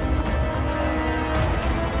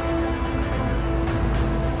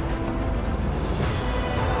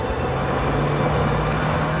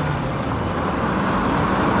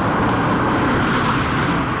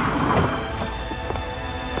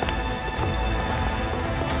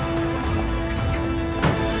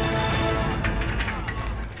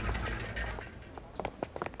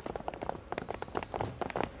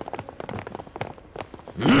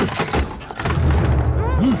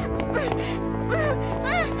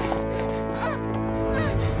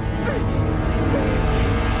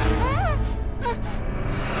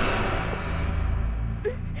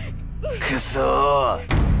くそー！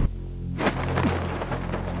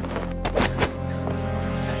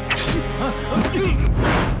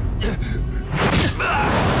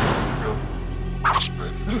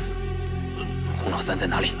洪老三在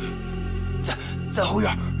哪里？在后院。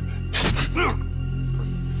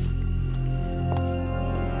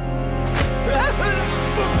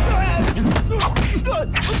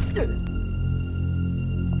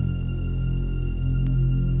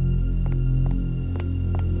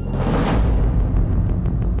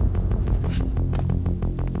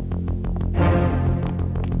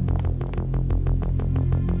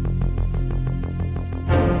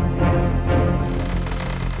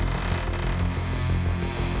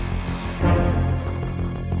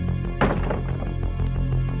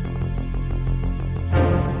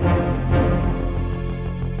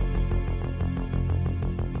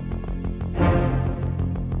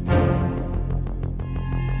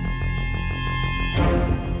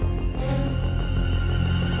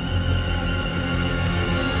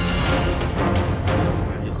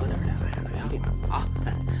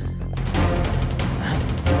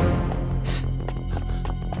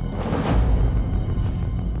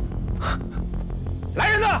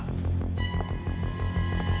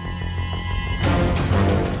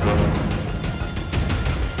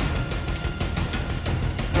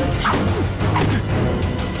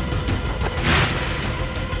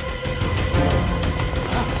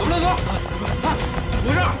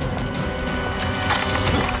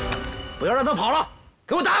不要让他跑了，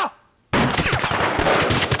给我打！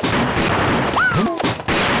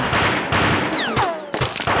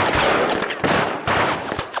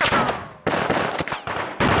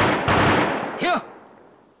停！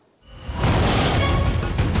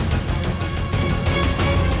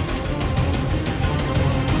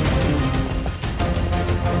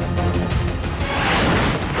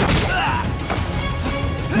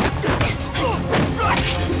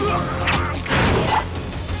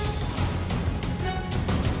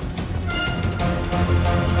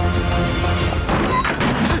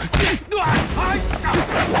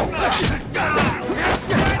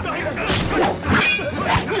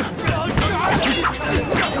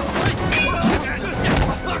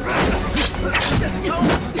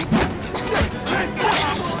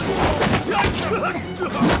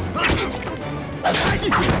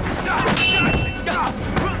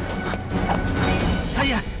三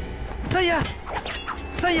爷，三爷，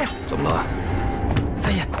三爷，怎么了？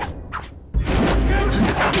三爷。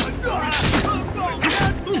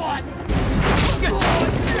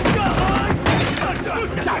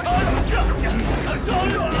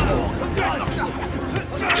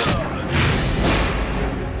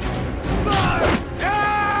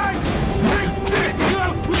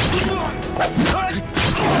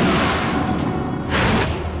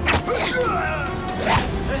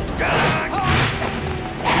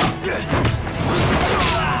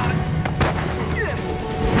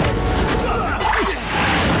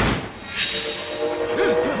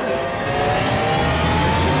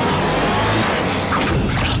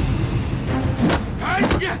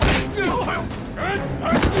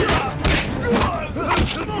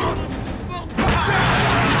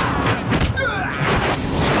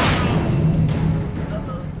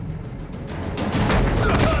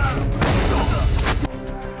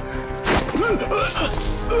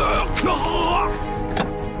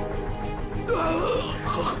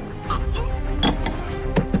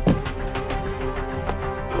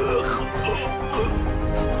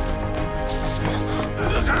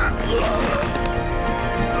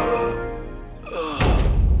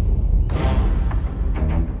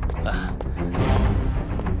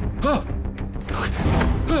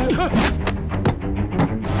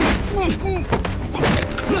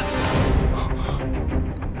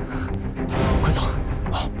 快走！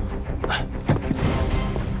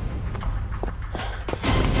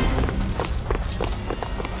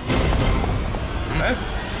哎，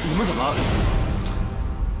你们怎么了？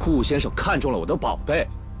顾先生看中了我的宝贝，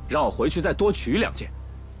让我回去再多取2件。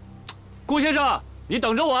顾先生，你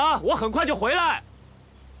等着我啊，我很快就回来。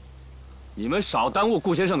你们少耽误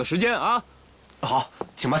顾先生的时间啊！好，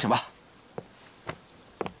请吧，请吧。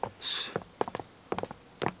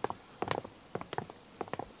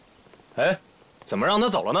哎，怎么让他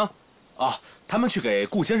走了呢？啊，他们去给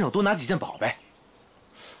顾先生多拿几件宝贝。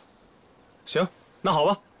行，那好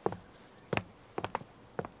吧。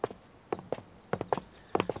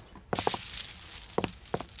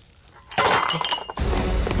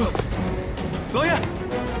老爷，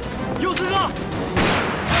有刺客！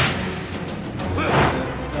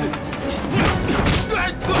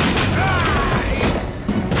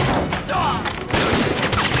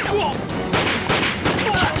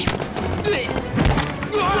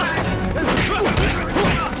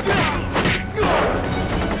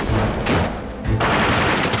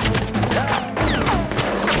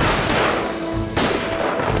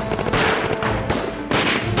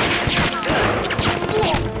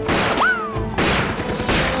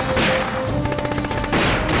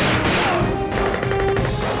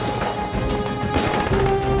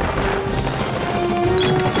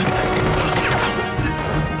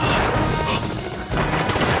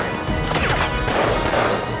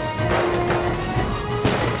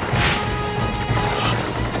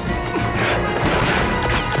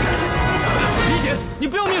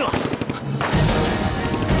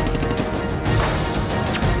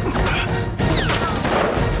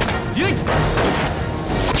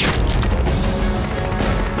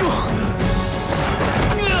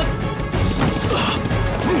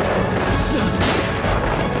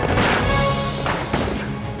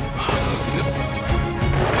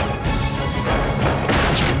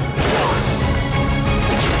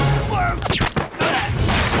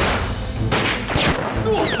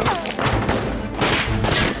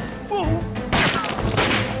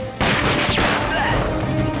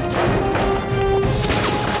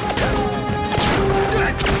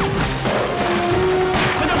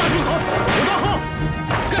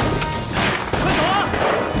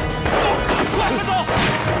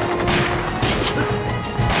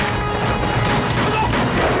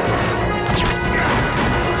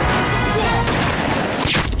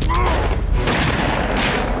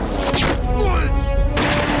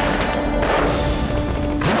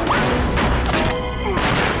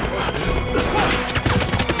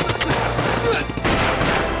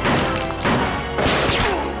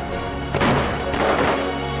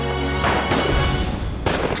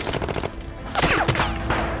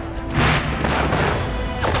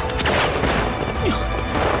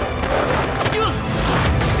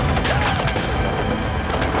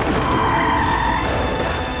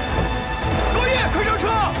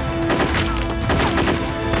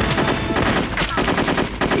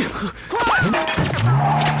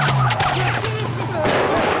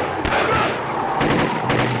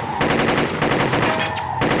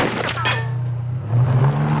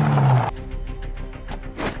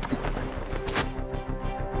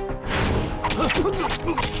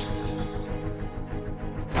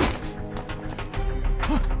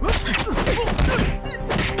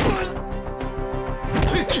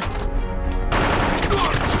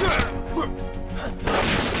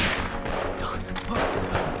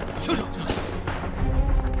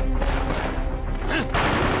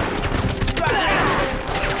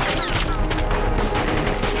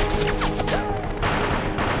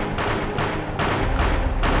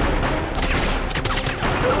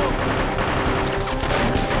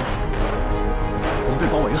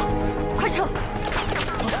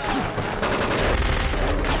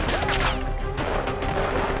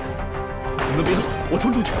你们别动，我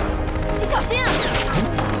冲出去。你小心啊！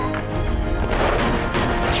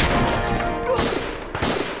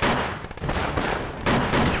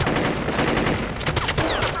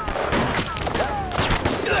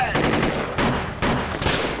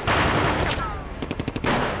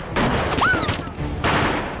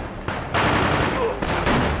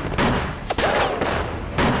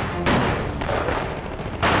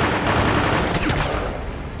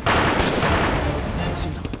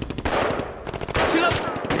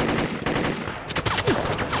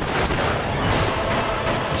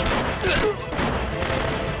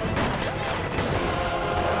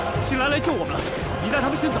新兰来救我们了，你带他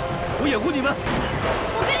们先走，我掩护你们。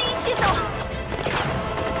我跟你一起走。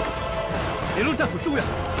联络战很重要，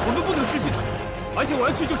我们不能失去他。而且我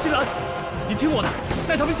要去救新兰，你听我的，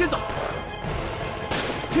带他们先走。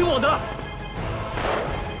听我的。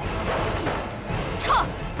撤。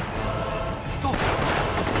走。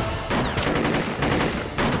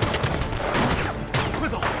快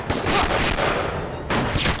走。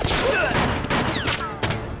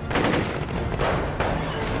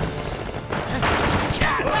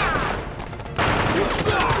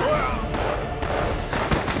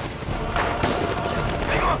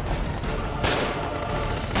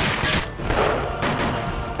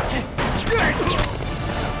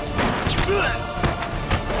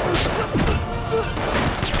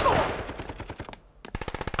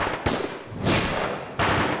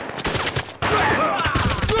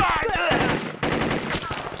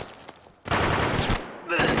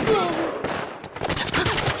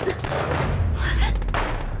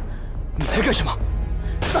来干什么？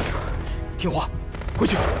放开我！听话，回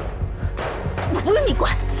去。我不用你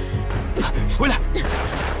管。回来。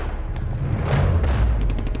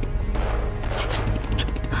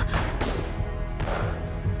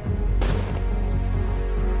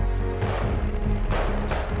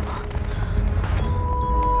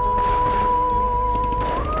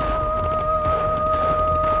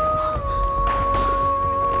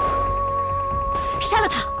杀了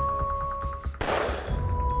他！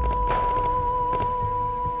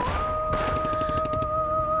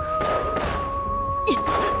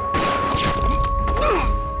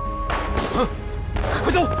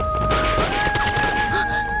快走！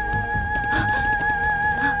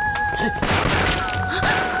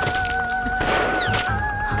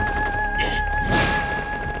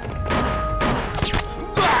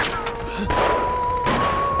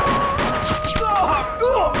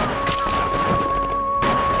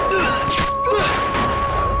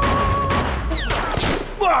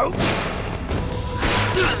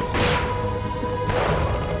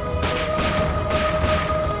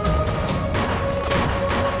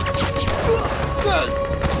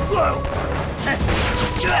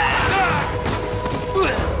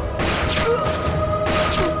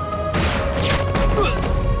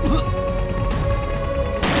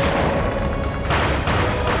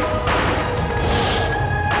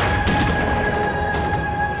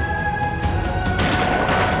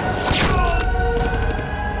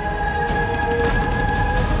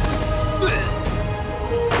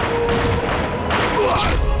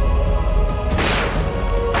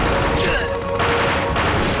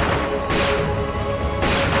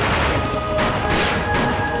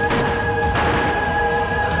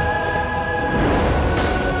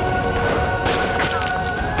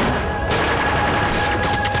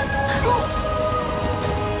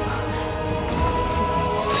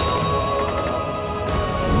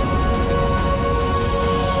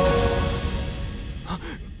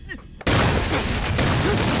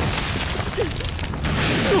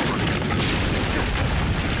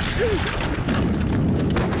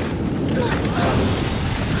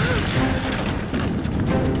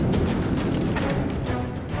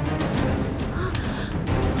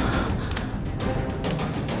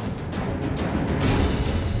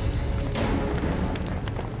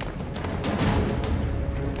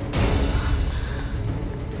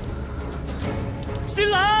新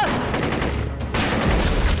兰，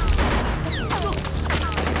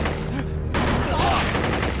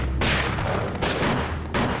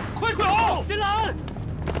快走！新兰，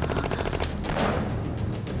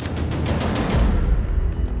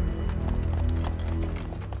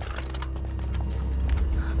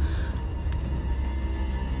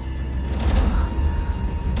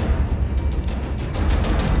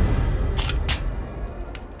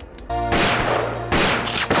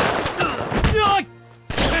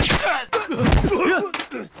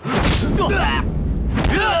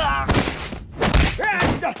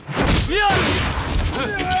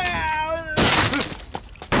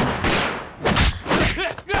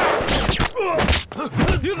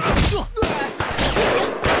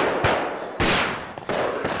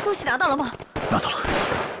拿到了吗？拿到了。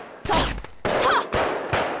走，撤！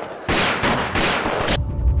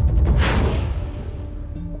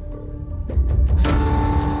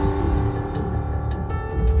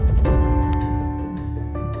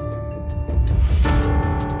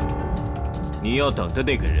你要等的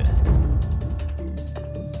那个人，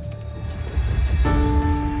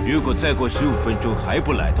如果再过15分钟还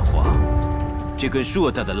不来的话，这根硕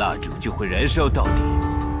大的蜡烛就会燃烧到底。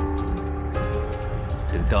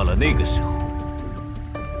等到了那个时候，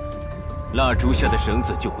蜡烛下的绳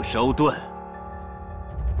子就会烧断。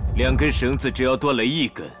2根绳子只要断了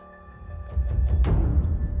1根，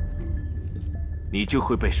你就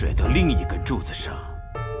会被甩到另一根柱子上，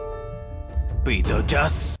被刀扎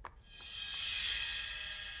死。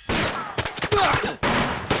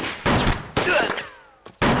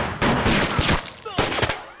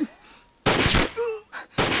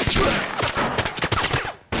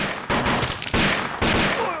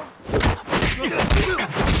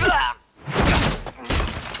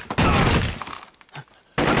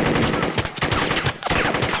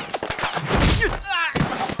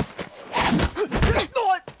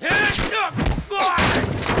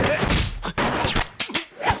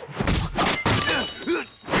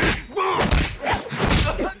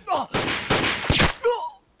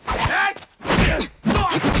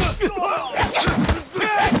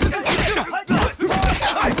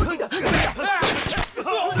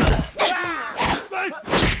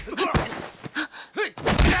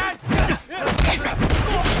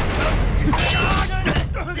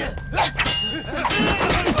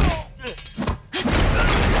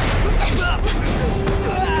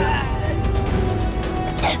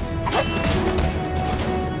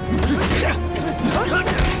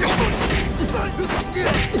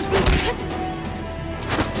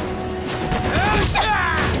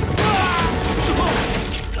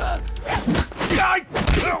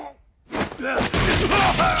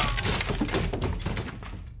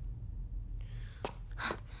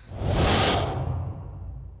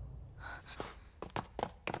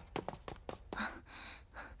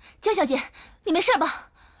江小姐，你没事吧？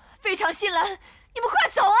非常心兰，你们快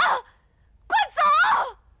走啊！快走！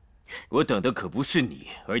我等的可不是你，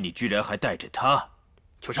而你居然还带着他。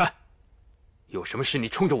秋山，有什么事你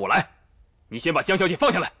冲着我来，你先把江小姐放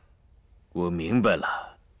下来。我明白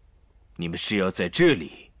了，你们是要在这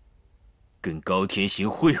里跟高天行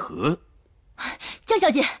会合。江小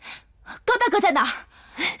姐，高大哥在哪儿？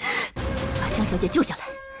把江小姐救下来。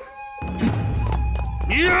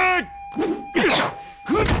你。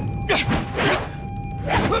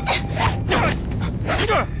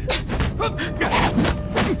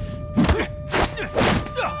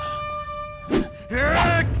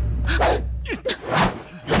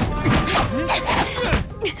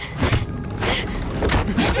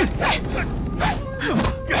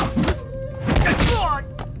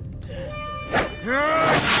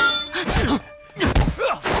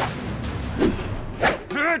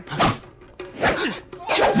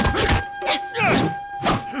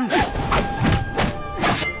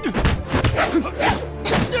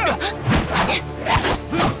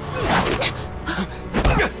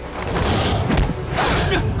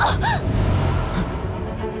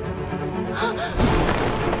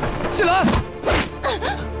谢兰，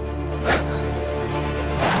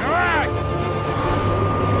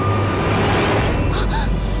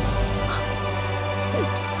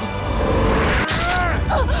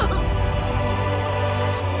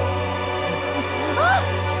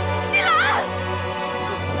谢兰，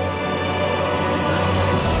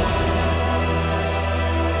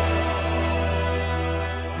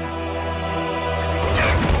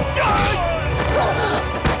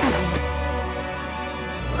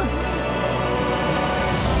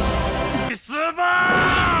你死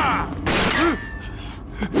吧！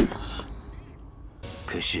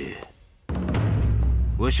可是，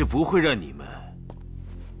我是不会让你们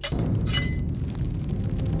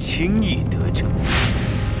轻易得逞。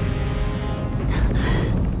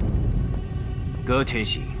高天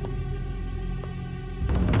行，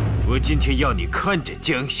我今天要你看着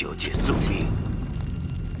江小姐送命。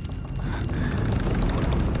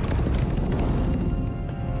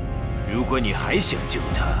如果你还想救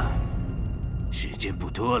她，时间不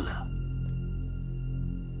多了，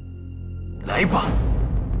来吧。